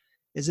power.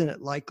 Isn't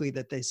it likely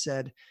that they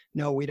said,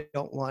 no, we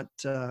don't want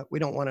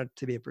it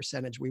to be a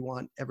percentage. We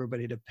want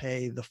everybody to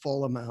pay the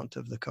full amount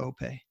of the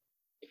copay?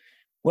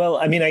 Well,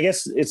 I mean, I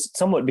guess it's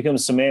somewhat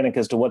becomes semantic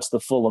as to what's the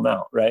full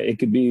amount, right? It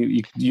could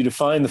be, you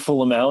define the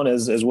full amount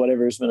as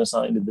whatever has been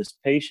assigned to this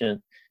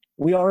patient.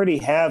 We already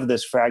have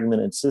this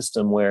fragmented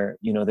system where,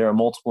 there are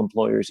multiple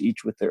employers,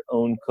 each with their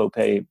own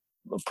copay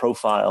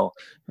profile,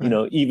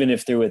 even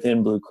if they're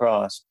within Blue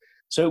Cross.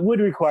 So it would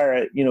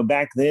require,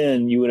 back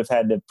then you would have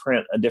had to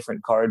print a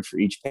different card for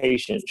each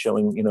patient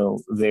showing,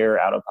 their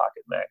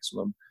out-of-pocket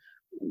maximum.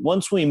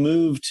 Once we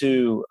move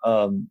to,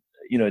 to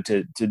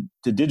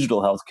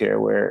digital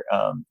healthcare, where,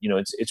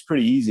 it's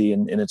pretty easy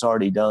and it's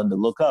already done to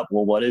look up,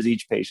 well, what is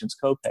each patient's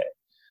copay?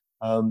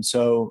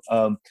 So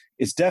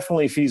it's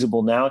definitely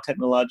feasible now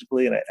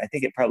technologically, and I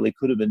think it probably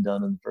could have been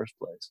done in the first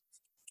place.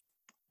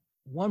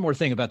 One more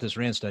thing about this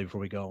RAND study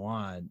before we go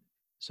on.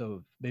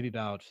 So maybe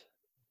about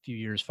few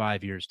years,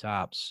 5 years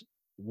tops,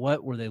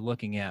 what were they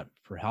looking at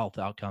for health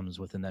outcomes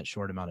within that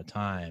short amount of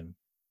time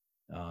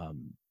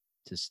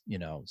to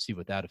see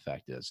what that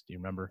effect is? Do you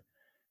remember?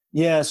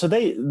 Yeah, so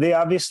they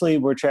obviously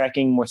were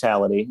tracking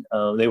mortality.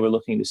 They were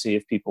looking to see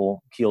if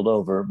people keeled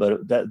over,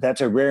 but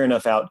that's a rare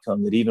enough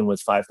outcome that even with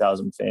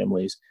 5,000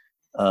 families,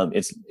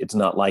 it's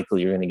not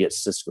likely you're going to get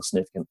statistical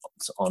significance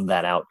on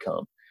that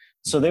outcome.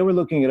 So they were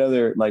looking at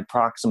other like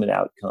proximate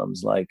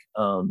outcomes like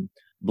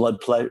blood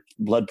pressure,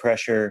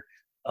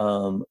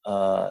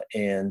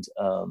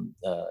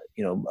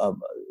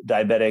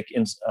 diabetic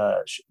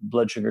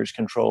blood sugars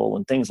control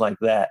and things like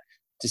that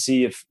to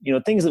see if,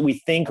 things that we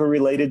think are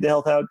related to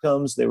health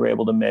outcomes, they were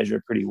able to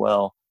measure pretty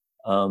well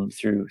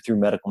through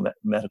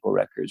medical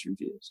records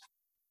reviews.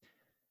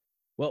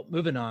 Well,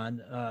 moving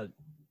on.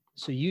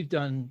 So you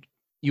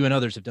and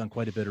others have done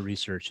quite a bit of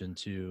research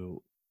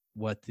into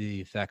what the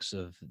effects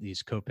of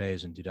these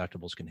copays and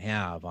deductibles can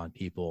have on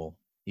people,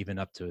 even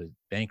up to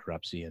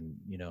bankruptcy and,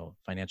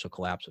 financial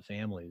collapse of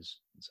families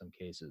in some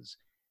cases.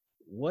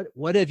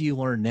 What have you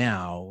learned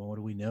now? What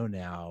do we know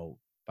now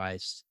by,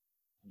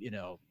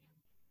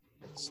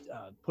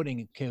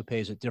 putting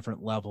copays at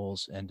different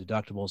levels and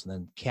deductibles, and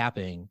then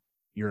capping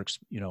your,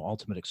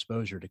 ultimate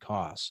exposure to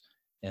costs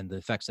and the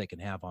effects they can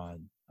have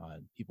on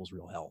people's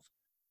real health?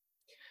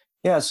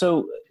 Yeah,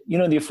 so the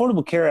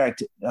Affordable Care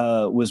Act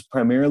was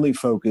primarily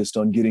focused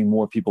on getting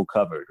more people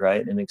covered,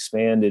 right, and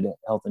expanded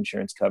health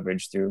insurance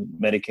coverage through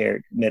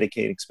Medicaid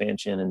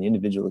expansion and the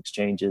individual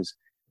exchanges.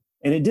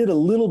 And it did a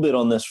little bit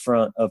on this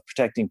front of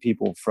protecting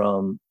people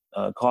from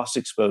cost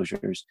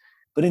exposures.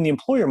 But in the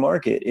employer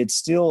market, it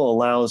still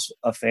allows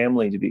a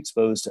family to be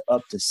exposed to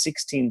up to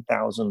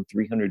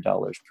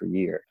 $16,300 per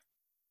year.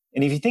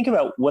 And if you think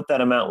about what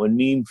that amount would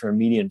mean for a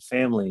median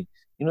family,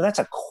 that's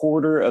a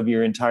quarter of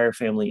your entire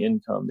family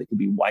income that could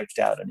be wiped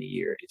out in a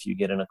year if you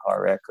get in a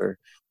car wreck or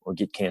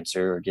get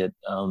cancer or get,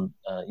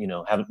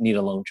 need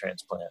a lung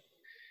transplant.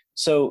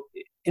 So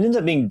it ends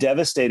up being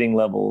devastating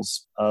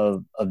levels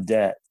of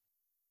debt.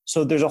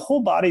 So there's a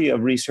whole body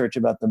of research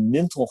about the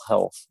mental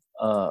health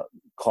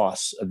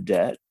costs of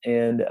debt.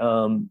 And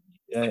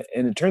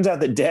it turns out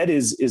that debt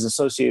is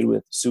associated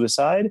with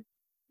suicide.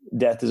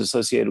 Death is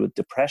associated with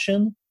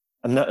depression.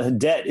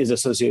 Debt is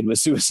associated with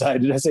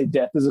suicide. Did I say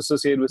death is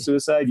associated with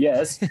suicide?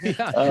 Yes.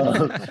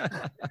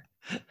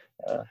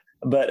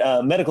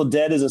 But medical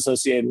debt is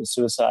associated with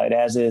suicide,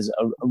 as is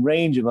a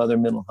range of other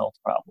mental health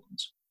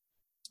problems.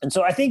 And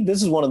so I think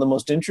this is one of the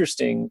most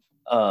interesting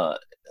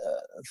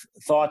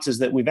thoughts, is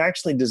that we've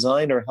actually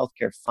designed our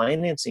healthcare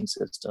financing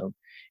system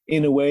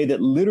in a way that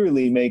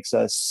literally makes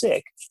us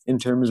sick in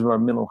terms of our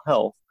mental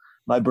health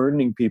by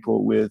burdening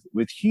people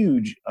with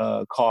huge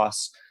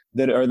costs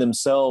that are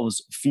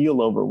themselves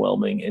feel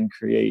overwhelming and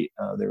create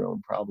their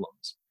own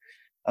problems.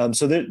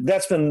 So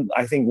that's been,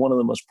 I think, one of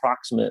the most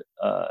proximate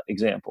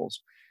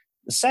examples.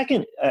 The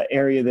second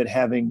area that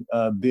having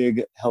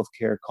big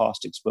healthcare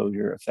cost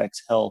exposure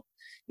affects health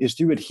is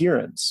through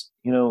adherence.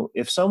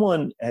 If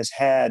someone has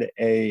had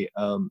a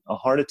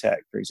heart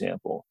attack, for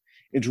example,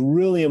 it's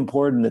really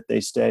important that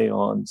they stay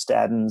on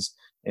statins,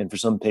 and for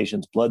some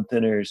patients, blood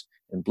thinners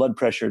and blood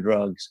pressure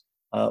drugs,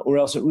 or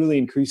else it really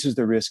increases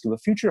the risk of a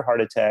future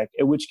heart attack,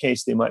 in which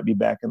case they might be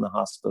back in the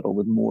hospital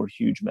with more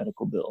huge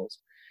medical bills.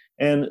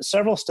 And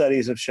several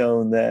studies have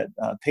shown that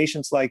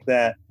patients like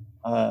that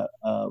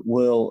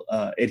will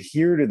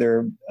adhere to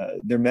their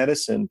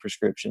medicine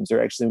prescriptions. They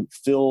actually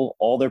fill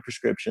all their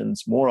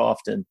prescriptions more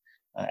often,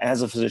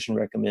 as a physician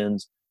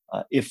recommends,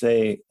 if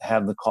they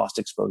have the cost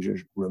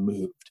exposures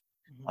removed.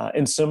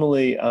 And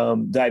similarly,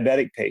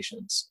 diabetic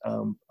patients,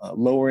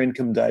 lower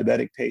income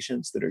diabetic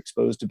patients that are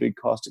exposed to big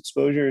cost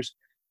exposures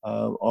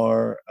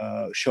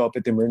show up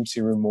at the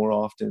emergency room more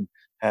often,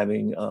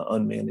 having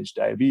unmanaged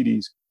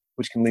diabetes,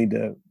 which can lead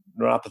to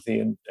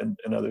neuropathy and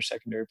other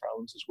secondary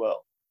problems as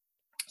well.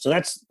 So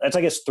that's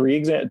I guess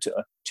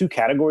two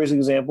categories of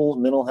examples: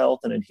 mental health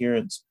and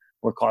adherence,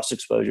 where cost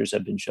exposures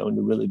have been shown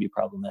to really be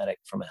problematic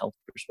from a health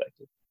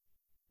perspective.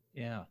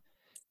 Yeah.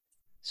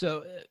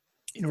 So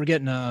we're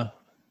getting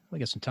we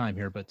got some time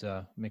here, but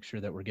make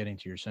sure that we're getting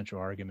to your central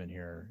argument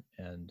here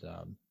and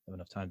have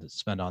enough time to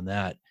spend on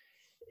that.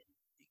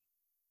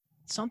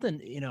 Something,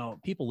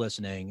 people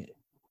listening,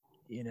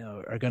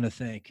 are going to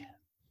think,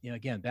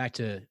 again, back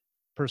to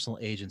personal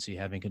agency,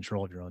 having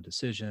control of your own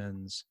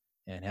decisions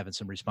and having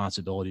some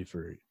responsibility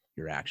for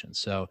your actions.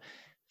 So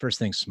first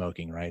thing,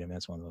 smoking, right? I mean,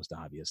 that's one of the most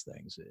obvious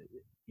things.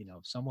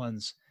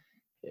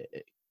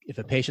 If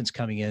a patient's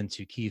coming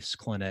into Keith's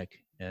clinic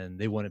and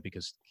they want it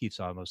because Keith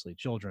saw mostly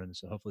children,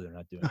 so hopefully they're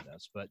not doing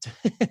this, but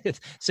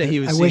say he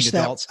was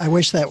seeing adults. I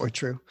wish that were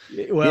true.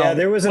 Well, yeah,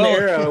 there was an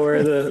era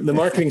where the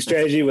marketing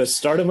strategy was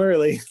start them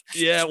early.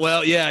 Yeah.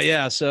 Well,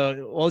 yeah.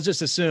 So we'll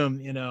just assume,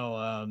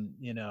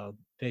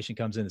 patient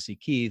comes in to see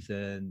Keith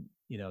and,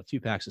 2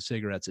 packs of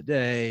cigarettes a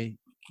day,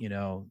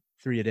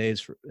 3 a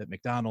days at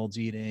McDonald's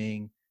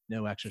eating,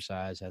 no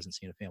exercise, hasn't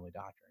seen a family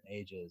doctor in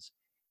ages.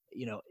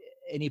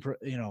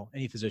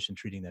 Any physician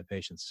treating that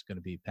patient's going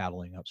to be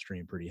paddling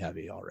upstream pretty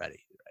heavy already,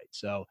 right?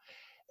 So,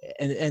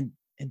 and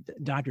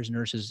doctors,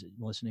 nurses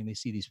listening, they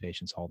see these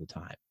patients all the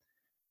time,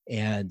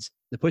 and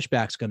the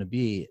pushback's going to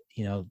be,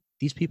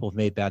 these people have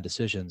made bad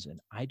decisions, and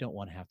I don't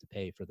want to have to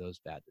pay for those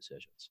bad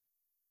decisions.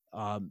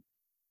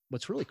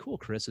 What's really cool,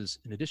 Chris, is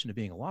in addition to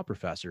being a law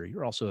professor,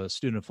 you're also a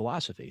student of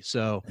philosophy.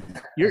 So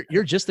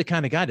you're just the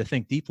kind of guy to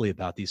think deeply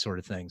about these sort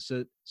of things.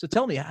 So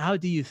tell me, how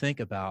do you think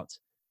about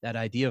that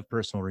idea of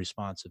personal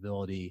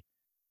responsibility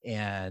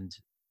and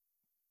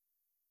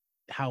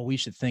how we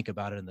should think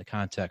about it in the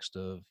context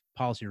of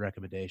policy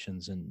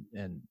recommendations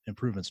and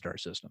improvements to our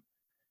system?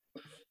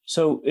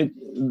 So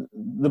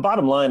the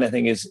bottom line, I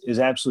think, is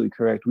absolutely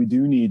correct. We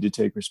do need to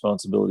take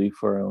responsibility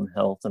for our own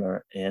health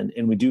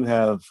and we do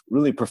have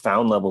really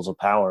profound levels of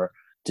power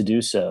to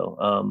do so.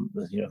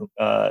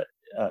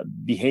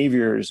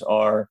 Behaviors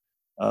are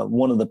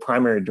one of the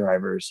primary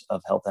drivers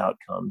of health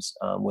outcomes,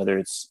 whether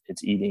it's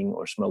eating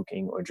or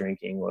smoking or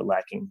drinking or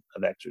lacking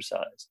of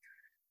exercise.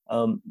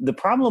 The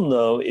problem,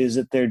 though, is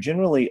that they're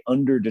generally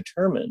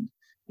underdetermined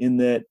in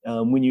that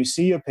when you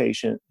see a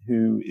patient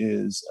who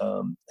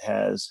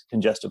has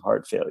congestive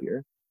heart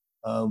failure,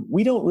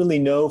 we don't really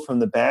know from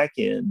the back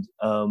end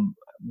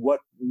what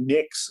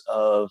mix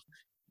of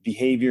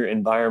behavior,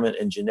 environment,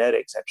 and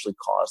genetics actually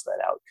cause that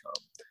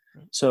outcome.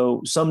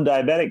 So some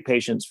diabetic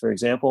patients, for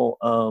example,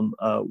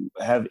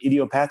 have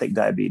idiopathic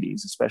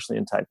diabetes, especially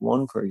in type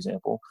 1, for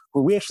example,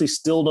 where we actually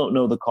still don't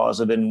know the cause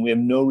of it, and we have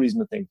no reason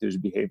to think there's a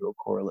behavioral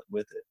correlate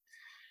with it.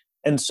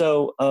 And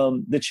so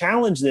the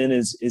challenge then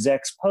is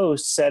ex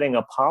post setting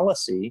a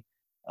policy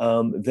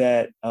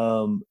that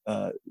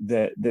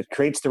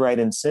creates the right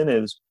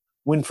incentives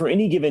when for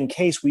any given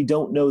case we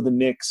don't know the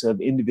mix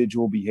of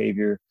individual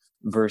behavior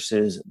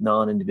versus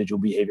non-individual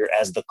behavior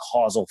as the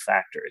causal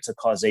factor. It's a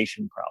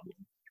causation problem.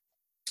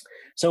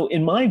 So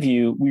in my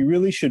view, we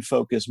really should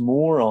focus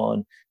more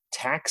on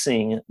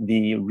taxing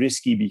the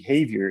risky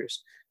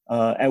behaviors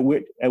at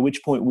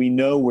which point we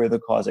know where the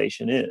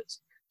causation is.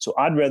 So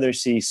I'd rather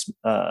see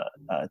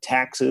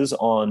taxes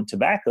on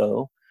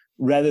tobacco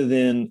rather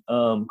than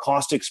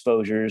cost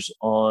exposures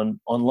on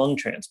lung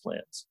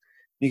transplants,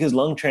 because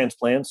lung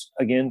transplants,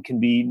 again, can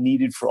be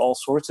needed for all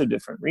sorts of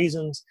different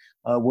reasons,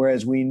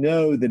 whereas we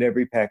know that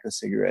every pack of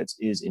cigarettes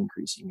is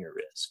increasing your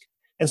risk.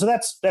 And so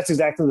that's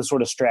exactly the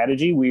sort of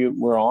strategy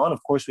we're on.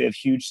 Of course, we have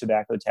huge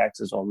tobacco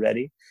taxes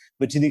already,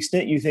 but to the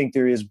extent you think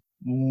there is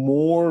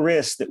more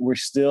risk that we're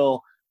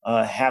still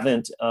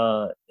haven't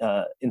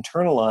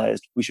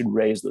internalized, we should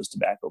raise those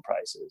tobacco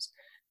prices.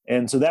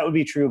 And so that would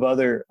be true of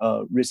other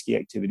risky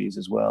activities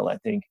as well. I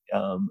think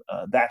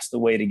that's the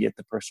way to get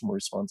the personal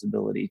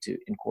responsibility to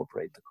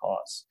incorporate the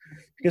costs.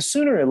 Because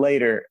sooner or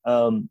later,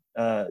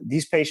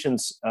 these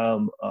patients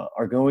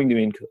are going to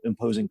be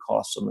imposing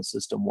costs on the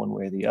system one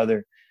way or the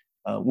other.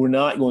 We're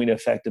not going to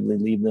effectively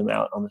leave them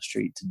out on the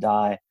street to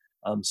die.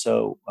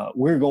 So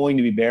we're going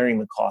to be bearing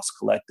the costs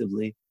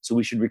collectively. So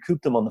we should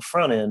recoup them on the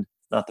front end,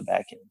 not the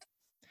back end.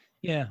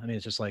 Yeah. I mean,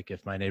 it's just like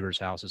if my neighbor's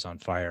house is on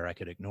fire, I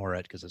could ignore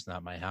it because it's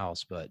not my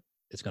house, but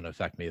it's going to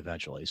affect me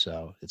eventually.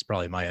 So it's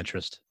probably my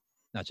interest,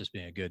 not just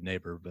being a good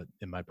neighbor, but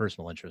in my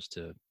personal interest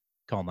to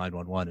call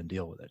 911 and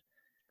deal with it.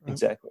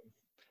 Exactly.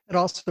 And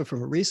also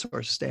from a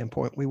resource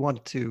standpoint, we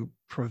want to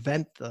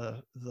prevent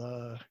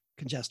the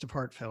congestive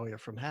heart failure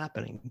from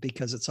happening,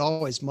 because it's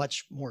always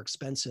much more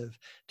expensive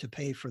to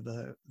pay for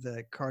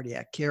the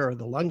cardiac care or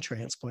the lung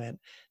transplant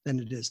than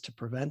it is to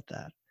prevent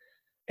that.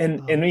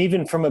 And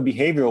even from a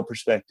behavioral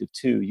perspective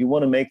too, you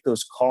want to make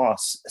those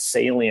costs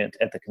salient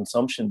at the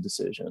consumption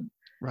decision.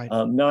 Right.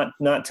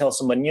 Not tell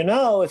someone,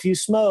 if you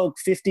smoke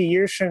 50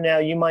 years from now,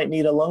 you might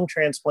need a lung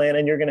transplant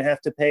and you're going to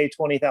have to pay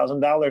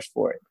 $20,000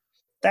 for it.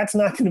 That's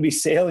not going to be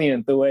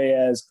salient the way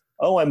as,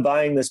 oh, I'm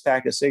buying this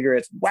pack of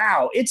cigarettes.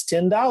 Wow, it's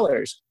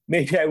 $10.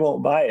 Maybe I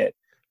won't buy it.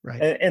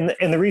 Right.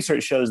 And the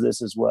research shows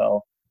this as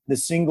well. The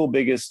single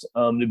biggest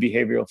the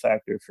behavioral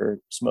factor for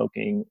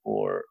smoking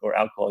or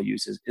alcohol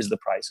use is the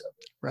price of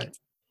it. Right.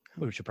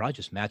 Well, we should probably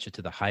just match it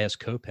to the highest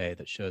copay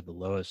that showed the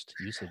lowest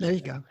usage. There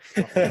you go.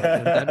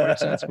 That makes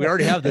sense. We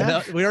already have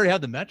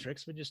the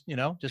metrics. We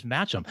just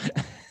match them.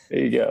 There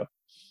you go.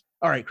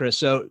 All right, Chris.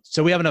 So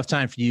we have enough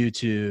time for you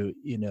to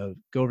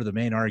go over the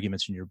main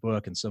arguments in your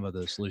book and some of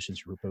the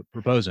solutions you're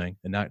proposing,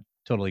 and not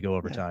totally go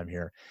over time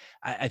here.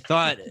 I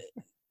thought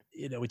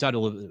we talked a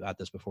little bit about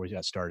this before we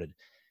got started.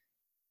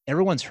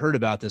 Everyone's heard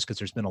about this because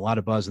there's been a lot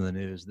of buzz in the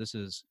news. This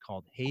is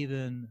called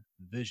Haven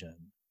Vision.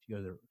 If you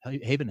go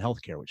to Haven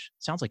Healthcare, which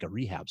sounds like a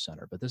rehab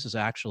center, but this is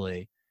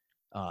actually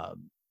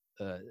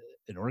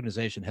an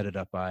organization headed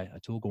up by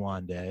Atul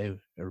Gawande, who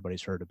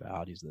everybody's heard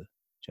about. He's the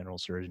general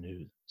surgeon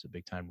who's a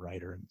big-time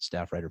writer and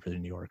staff writer for the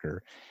New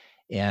Yorker.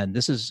 And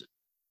this is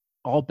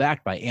all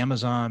backed by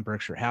Amazon,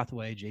 Berkshire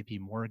Hathaway,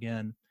 JP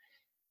Morgan.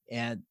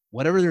 And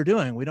whatever they're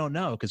doing, we don't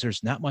know because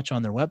there's not much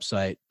on their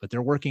website, but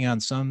they're working on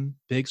some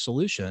big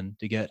solution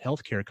to get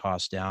healthcare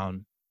costs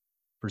down,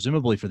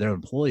 presumably for their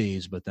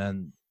employees, but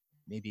then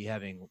maybe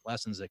having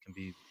lessons that can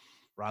be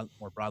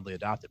more broadly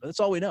adopted. But that's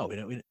all we know. We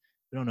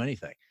don't know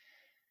anything.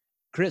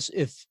 Chris,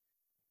 if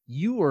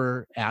you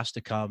were asked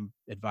to come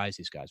advise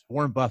these guys,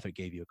 Warren Buffett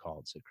gave you a call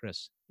and said,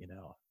 Chris,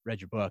 read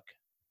your book,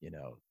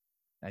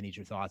 I need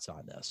your thoughts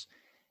on this.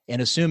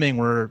 And assuming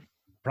we're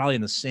probably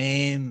in the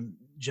same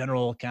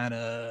general kind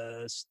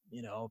of,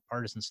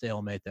 partisan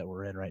stalemate that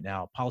we're in right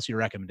now, policy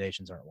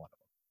recommendations aren't one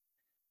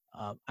of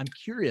them. I'm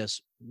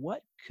curious,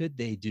 what could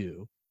they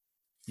do,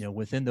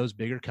 within those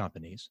bigger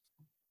companies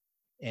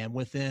and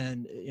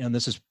within, and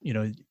this is,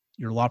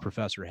 your law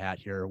professor hat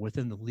here,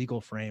 within the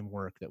legal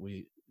framework that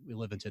we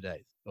live in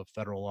today, of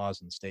federal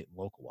laws and state and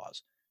local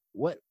laws,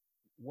 what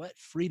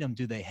freedom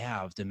do they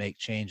have to make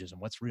changes, and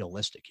what's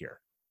realistic here?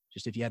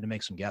 Just if you had to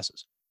make some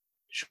guesses.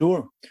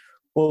 Sure.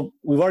 Well,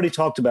 we've already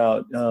talked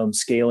about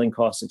scaling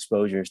cost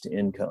exposures to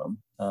income.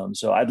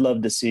 So I'd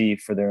love to see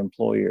for their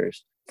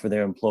employers, for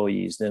their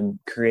employees, them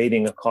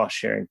creating a cost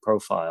sharing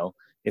profile.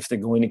 If they're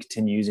going to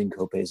continue using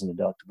copays and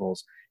deductibles,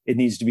 it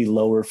needs to be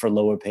lower for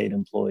lower paid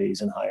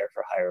employees and higher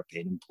for higher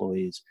paid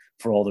employees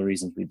for all the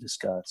reasons we've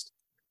discussed.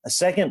 A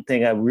second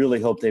thing I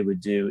really hope they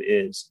would do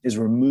is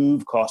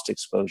remove cost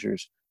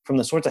exposures from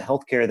the sorts of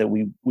healthcare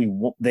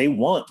that they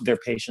want their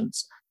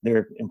patients,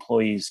 their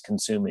employees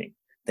consuming.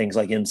 Things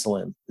like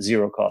insulin,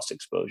 zero cost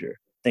exposure.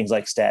 Things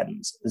like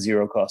statins,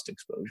 zero cost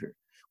exposure.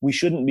 We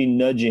shouldn't be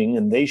nudging,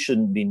 and they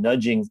shouldn't be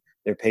nudging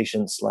their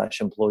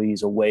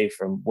patients/employees away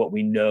from what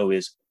we know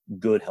is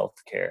good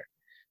healthcare.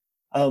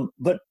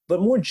 But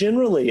more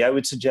generally, I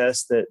would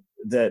suggest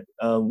that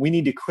we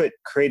need to quit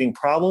creating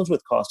problems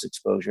with cost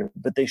exposure,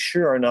 but they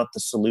sure are not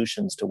the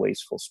solutions to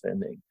wasteful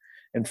spending.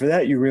 And for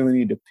that, you really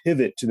need to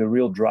pivot to the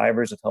real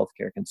drivers of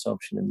healthcare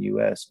consumption in the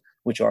U.S.,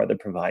 which are the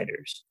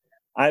providers.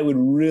 I would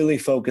really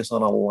focus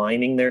on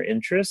aligning their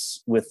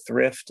interests with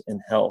thrift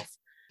and health.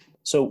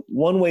 So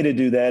one way to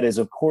do that is,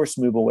 of course,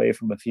 move away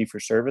from a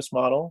fee-for-service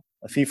model.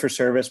 A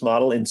fee-for-service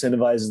model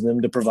incentivizes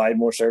them to provide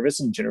more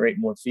service and generate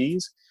more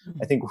fees.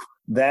 I think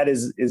that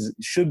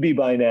should be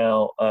by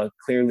now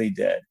clearly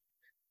dead.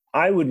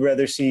 I would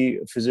rather see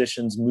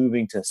physicians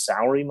moving to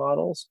salary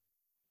models.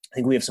 I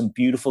think we have some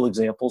beautiful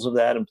examples of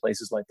that in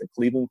places like the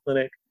Cleveland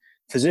Clinic.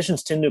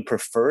 Physicians tend to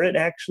prefer it,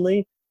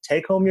 actually.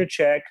 Take home your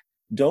check.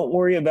 Don't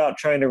worry about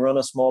trying to run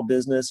a small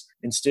business.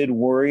 Instead,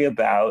 worry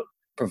about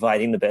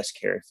providing the best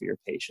care for your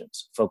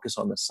patients. Focus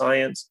on the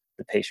science,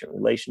 the patient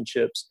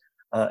relationships.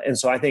 And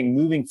so I think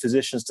moving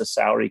physicians to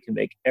salary can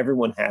make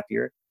everyone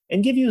happier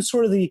and give you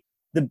sort of the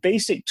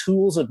basic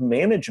tools of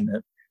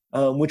management,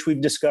 which we've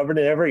discovered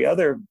in every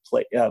other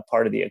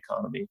part of the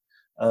economy,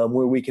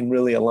 where we can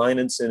really align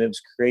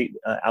incentives, create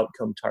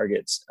outcome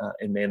targets,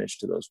 and manage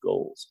to those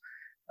goals.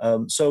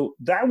 So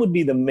that would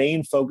be the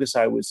main focus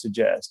I would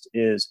suggest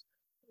is,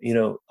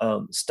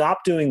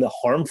 stop doing the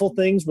harmful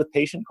things with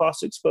patient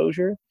cost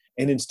exposure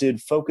and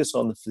instead focus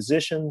on the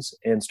physicians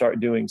and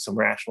start doing some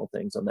rational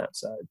things on that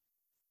side.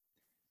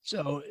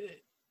 So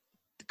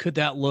could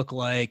that look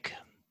like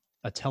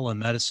a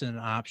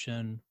telemedicine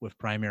option with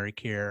primary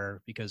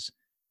care? Because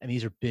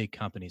these are big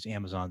companies.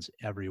 Amazon's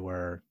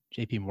everywhere.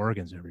 JP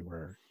Morgan's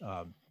everywhere.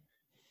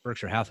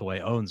 Berkshire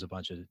Hathaway owns a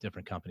bunch of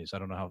different companies. I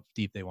don't know how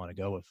deep they want to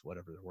go with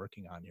whatever they're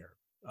working on here.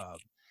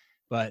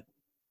 But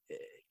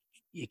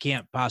you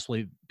can't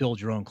possibly build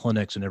your own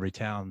clinics in every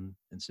town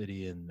and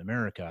city in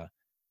America.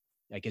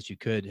 I guess you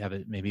could have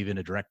it, maybe even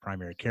a direct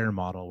primary care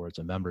model where it's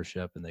a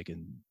membership and they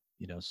can,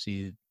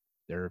 see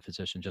their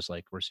physician just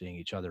like we're seeing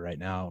each other right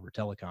now over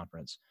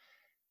teleconference,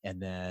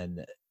 and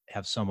then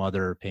have some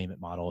other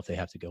payment model if they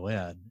have to go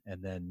in.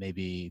 And then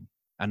maybe,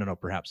 I don't know,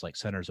 perhaps like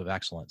centers of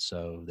excellence.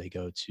 So they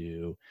go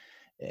to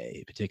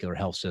a particular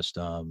health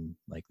system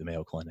like the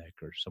Mayo Clinic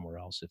or somewhere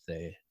else if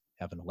they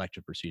have an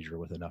elective procedure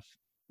with enough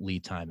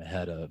lead time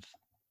ahead of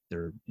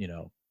their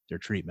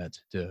treatment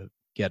to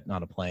get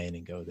on a plane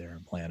and go there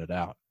and plan it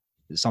out.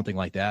 Is something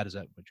like that? Is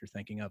that what you're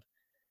thinking of?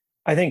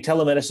 I think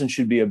telemedicine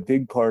should be a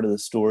big part of the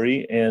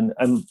story. And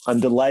I'm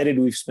delighted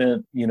we've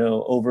spent,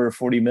 over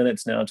 40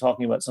 minutes now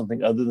talking about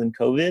something other than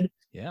COVID.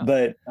 Yeah.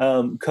 But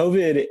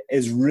COVID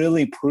is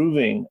really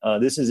proving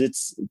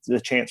it's the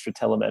chance for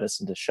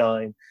telemedicine to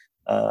shine.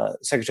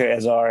 Secretary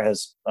Azar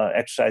has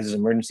exercises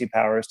emergency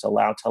powers to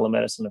allow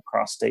telemedicine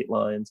across state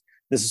lines.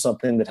 This is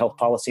something that health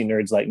policy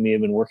nerds like me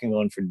have been working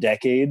on for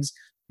decades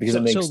because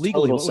it makes so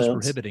legally, total what was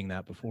sense. prohibiting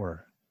that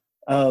before?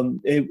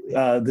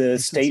 The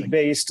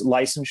state-based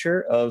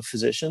licensure of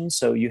physicians.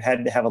 So you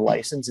had to have a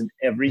license in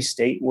every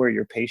state where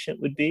your patient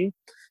would be.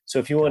 So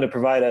if you want to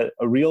provide a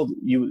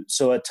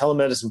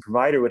telemedicine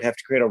provider would have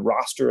to create a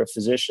roster of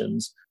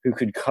physicians who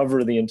could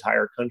cover the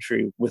entire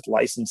country with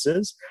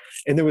licenses.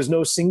 And there was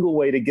no single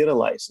way to get a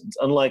license.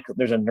 Unlike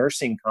there's a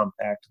nursing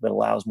compact that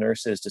allows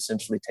nurses to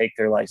essentially take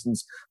their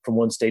license from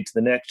one state to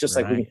the next, just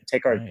like we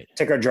can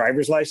take our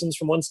driver's license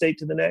from one state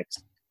to the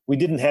next. We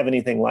didn't have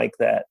anything like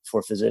that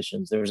for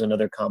physicians. There was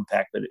another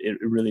compact, but it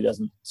really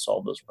doesn't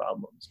solve those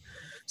problems.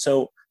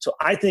 So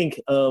I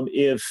think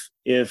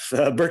if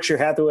Berkshire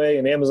Hathaway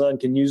and Amazon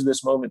can use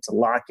this moment to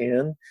lock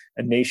in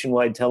a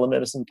nationwide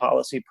telemedicine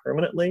policy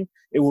permanently,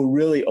 it will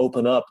really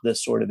open up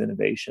this sort of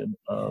innovation.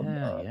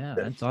 I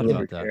hadn't thought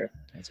about that. Care.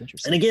 That's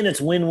interesting. And again, it's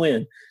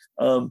win-win.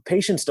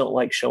 Patients don't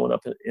like showing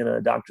up in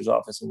a doctor's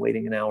office and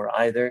waiting an hour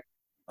either.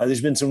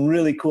 There's been some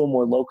really cool,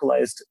 more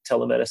localized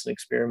telemedicine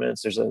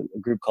experiments. There's a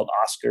group called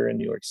Oscar in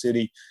New York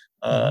City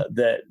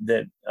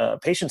that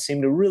patients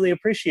seem to really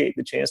appreciate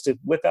the chance to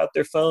whip out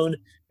their phone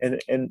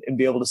and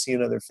be able to see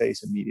another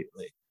face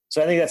immediately.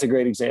 So I think that's a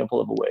great example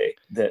of a way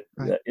that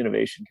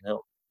innovation can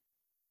help.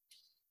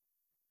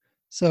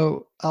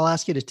 So I'll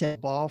ask you to take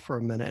the ball for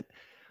a minute.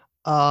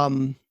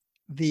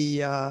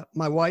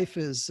 My wife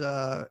is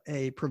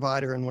a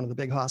provider in one of the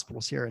big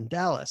hospitals here in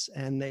Dallas,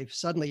 and they've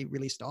suddenly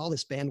released all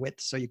this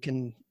bandwidth so you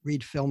can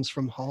read films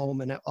from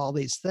home and all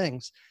these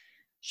things.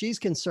 she's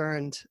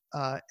concerned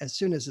as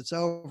soon as it's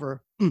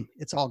over,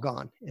 it's all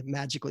gone. It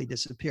magically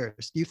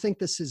disappears. Do you think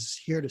this is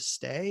here to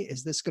stay?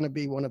 Is this going to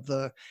be one of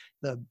the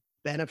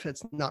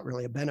benefits, not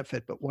really a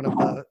benefit, but one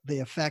of the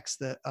effects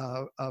that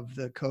of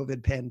the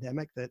COVID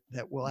pandemic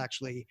that will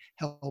actually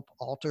help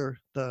alter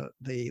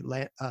the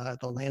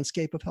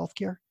landscape of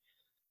healthcare?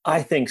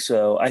 I think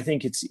so. I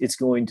think it's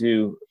going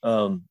to,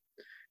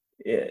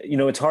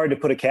 it's hard to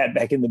put a cat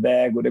back in the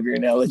bag, whatever your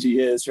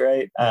analogy is,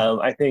 right?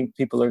 I think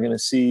people are going to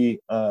see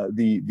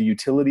the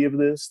utility of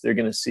this. They're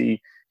going to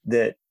see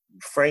that,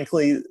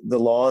 frankly, the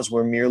laws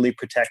were merely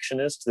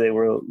protectionist. They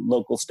were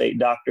local state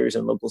doctors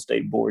and local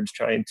state boards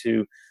trying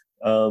to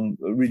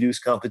reduce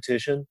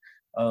competition.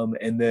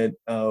 And that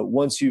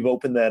once you've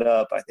opened that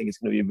up, I think it's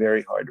going to be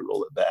very hard to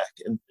roll it back.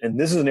 And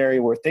this is an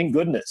area where, thank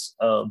goodness,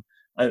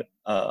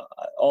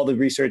 all the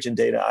research and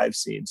data I've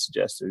seen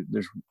suggests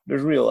there's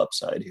real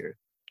upside here.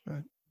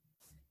 Right.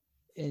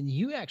 And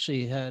you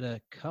actually had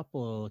a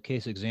couple of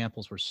case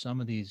examples where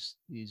some of these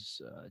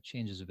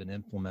changes have been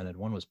implemented.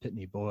 One was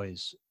Pitney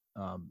Bowes.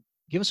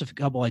 Give us a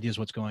couple ideas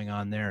what's going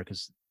on there,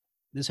 because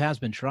this has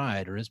been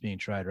tried or is being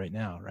tried right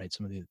now, right?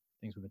 Some of the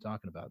things we've been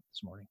talking about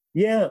this morning.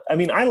 Yeah. I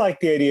mean, I like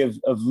the idea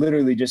of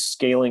literally just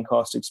scaling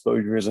cost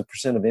exposure as a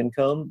percent of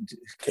income,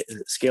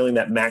 scaling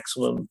that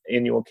maximum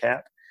annual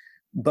cap.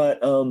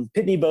 But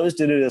Pitney Bowes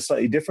did it a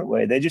slightly different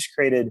way. They just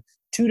created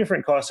two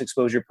different cost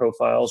exposure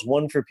profiles,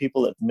 one for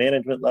people at the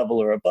management level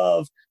or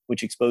above,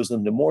 which exposed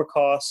them to more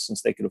costs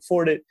since they could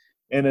afford it,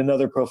 and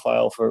another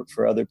profile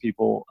for other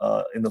people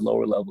in the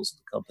lower levels of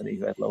the company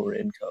who had lower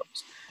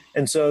incomes.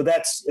 And so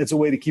it's a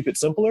way to keep it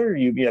simpler.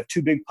 You have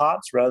two big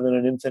pots rather than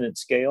an infinite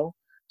scale.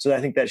 So I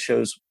think that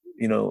shows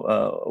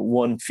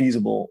one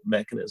feasible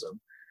mechanism.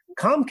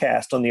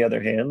 Comcast, on the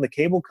other hand, the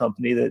cable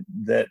company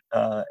that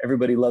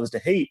everybody loves to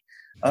hate,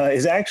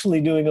 is actually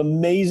doing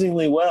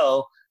amazingly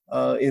well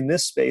in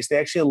this space. They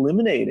actually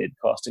eliminated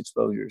cost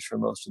exposures for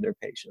most of their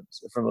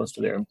patients, for most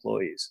of their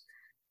employees,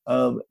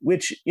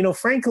 which,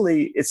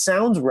 frankly, it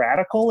sounds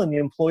radical in the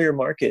employer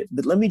market.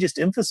 But let me just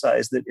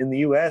emphasize that in the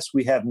US,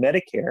 we have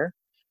Medicare,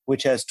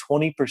 which has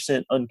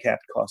 20%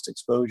 uncapped cost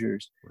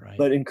exposures. Right.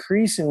 But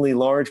increasingly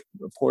large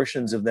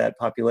portions of that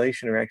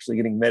population are actually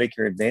getting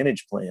Medicare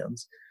Advantage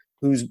plans,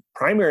 whose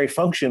primary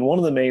function, one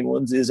of the main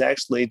ones, is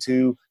actually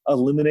to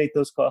eliminate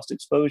those cost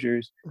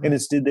exposures. Right. And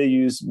instead they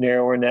use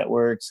narrower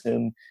networks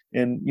and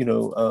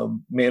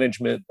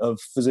management of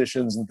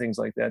physicians and things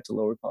like that to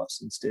lower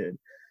costs instead.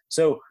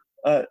 So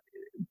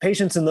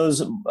patients in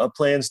those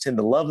plans tend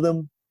to love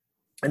them.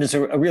 And it's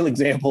a real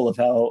example of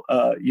how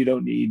you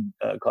don't need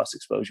cost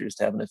exposures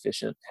to have an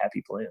efficient,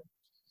 happy plan.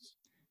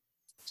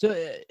 So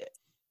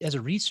as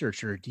a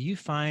researcher, do you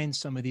find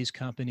some of these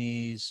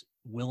companies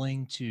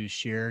willing to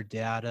share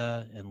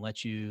data and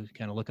let you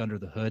kind of look under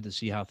the hood to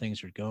see how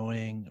things are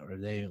going? Or are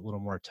they a little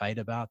more tight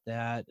about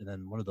that? And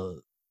then what are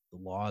the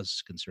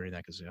laws concerning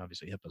that? Because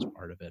obviously HIPAA is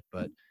part of it,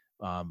 but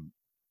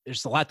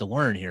there's a lot to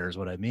learn here is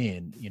what I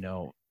mean.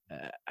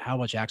 How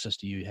much access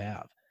do you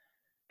have?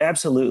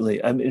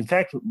 Absolutely. In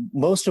fact,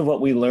 most of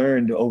what we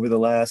learned over the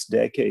last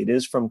decade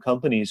is from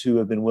companies who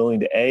have been willing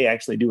to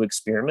actually do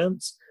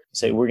experiments,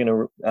 say we're going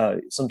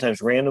to sometimes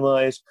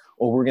randomize,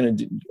 or we're going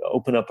to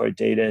open up our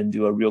data and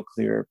do a real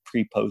clear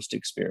pre-post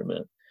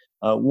experiment.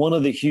 One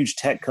of the huge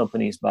tech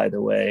companies, by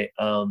the way,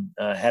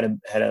 had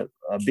a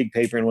big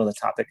paper in one of the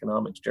top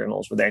economics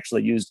journals where they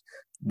actually used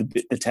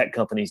the tech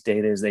company's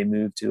data as they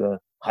moved to a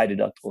high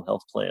deductible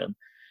health plan.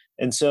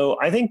 And so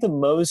I think the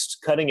most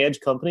cutting edge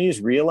companies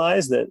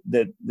realize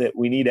that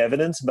we need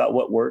evidence about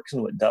what works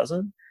and what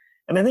doesn't.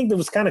 And I think that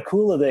what's kind of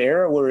cool of the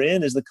era we're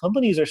in is the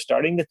companies are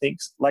starting to think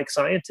like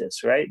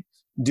scientists, right?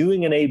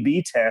 Doing an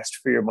A/B test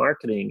for your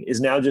marketing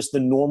is now just the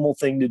normal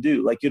thing to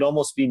do. Like you'd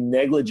almost be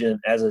negligent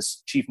as a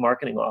chief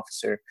marketing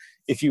officer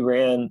if you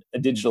ran a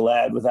digital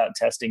ad without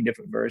testing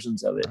different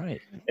versions of it.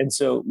 Right. And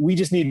so we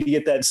just need to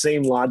get that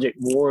same logic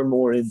more and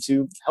more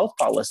into health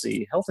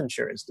policy, health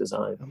insurance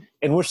design.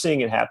 And we're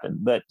seeing it happen,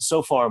 but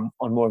so far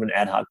on more of an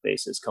ad hoc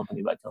basis,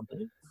 company by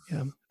company.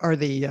 Yeah. Are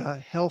the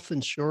health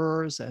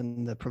insurers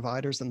and the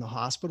providers and the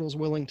hospitals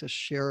willing to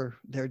share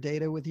their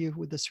data with you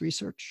with this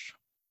research?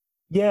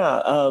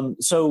 Yeah.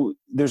 So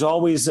there's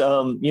always,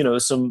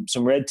 some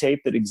red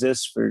tape that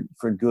exists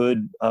for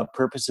good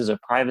purposes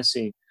of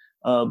privacy.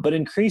 But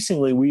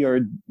increasingly, we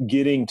are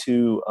getting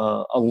to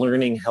a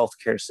learning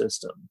healthcare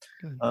system.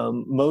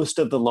 Most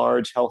of the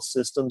large health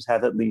systems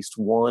have at least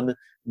one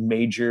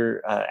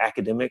major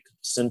academic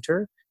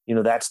center.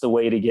 That's the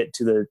way to get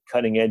to the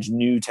cutting edge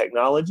new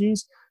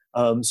technologies.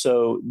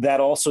 So that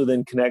also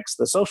then connects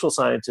the social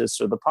scientists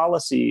or the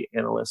policy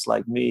analysts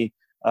like me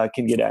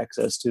can get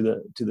access to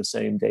the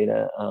same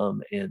data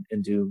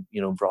and do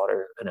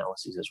broader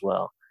analyses as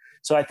well.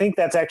 So I think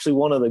that's actually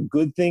one of the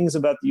good things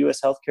about the U.S.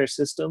 healthcare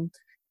system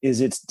is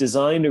it's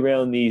designed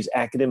around these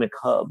academic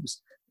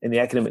hubs, and the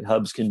academic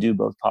hubs can do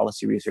both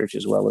policy research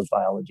as well as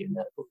biology and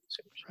medical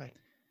research. Right.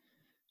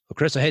 Well,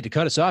 Chris, I hate to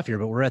cut us off here,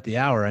 but we're at the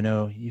hour. I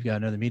know you've got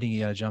another meeting you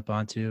got to jump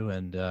onto,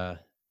 and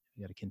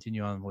we got to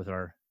continue on with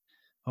our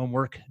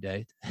homework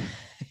day.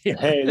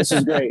 Hey, this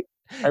is great.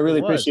 I really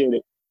appreciate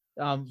it.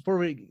 Before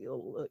we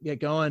get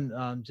going,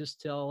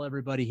 just tell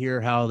everybody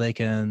here how they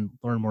can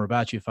learn more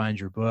about you, find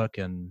your book,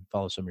 and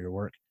follow some of your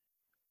work.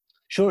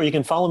 Sure. You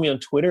can follow me on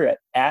Twitter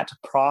at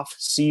Prof.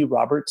 C.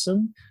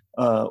 Robertson,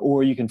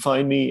 or you can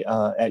find me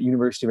at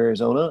University of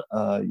Arizona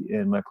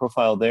in my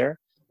profile there.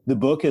 The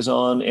book is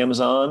on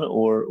Amazon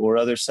or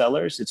other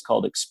sellers. It's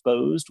called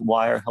Exposed: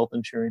 Why Our Health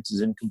Insurance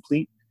is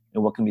Incomplete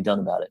and What Can Be Done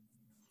About It.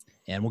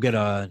 And we'll get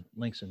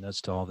links and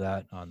notes to all of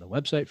that on the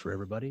website for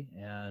everybody.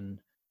 And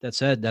that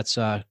said, that's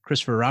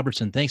Christopher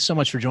Robertson. Thanks so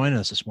much for joining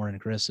us this morning,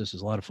 Chris. This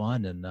was a lot of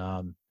fun,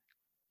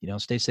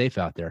 and stay safe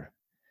out there.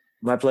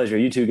 My pleasure.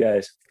 You too,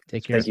 guys.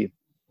 Take care. Thank you.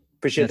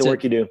 Appreciate the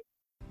work you do.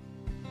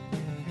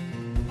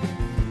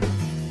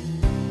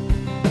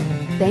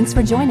 Thanks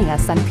for joining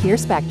us on Peer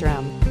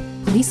Spectrum.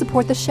 Please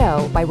support the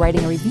show by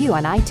writing a review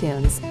on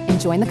iTunes and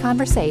join the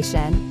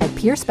conversation at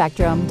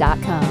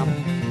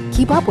peerspectrum.com.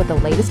 Keep up with the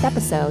latest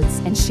episodes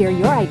and share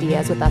your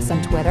ideas with us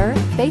on Twitter,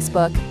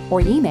 Facebook, or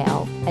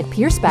email at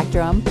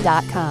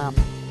peerspectrum.com.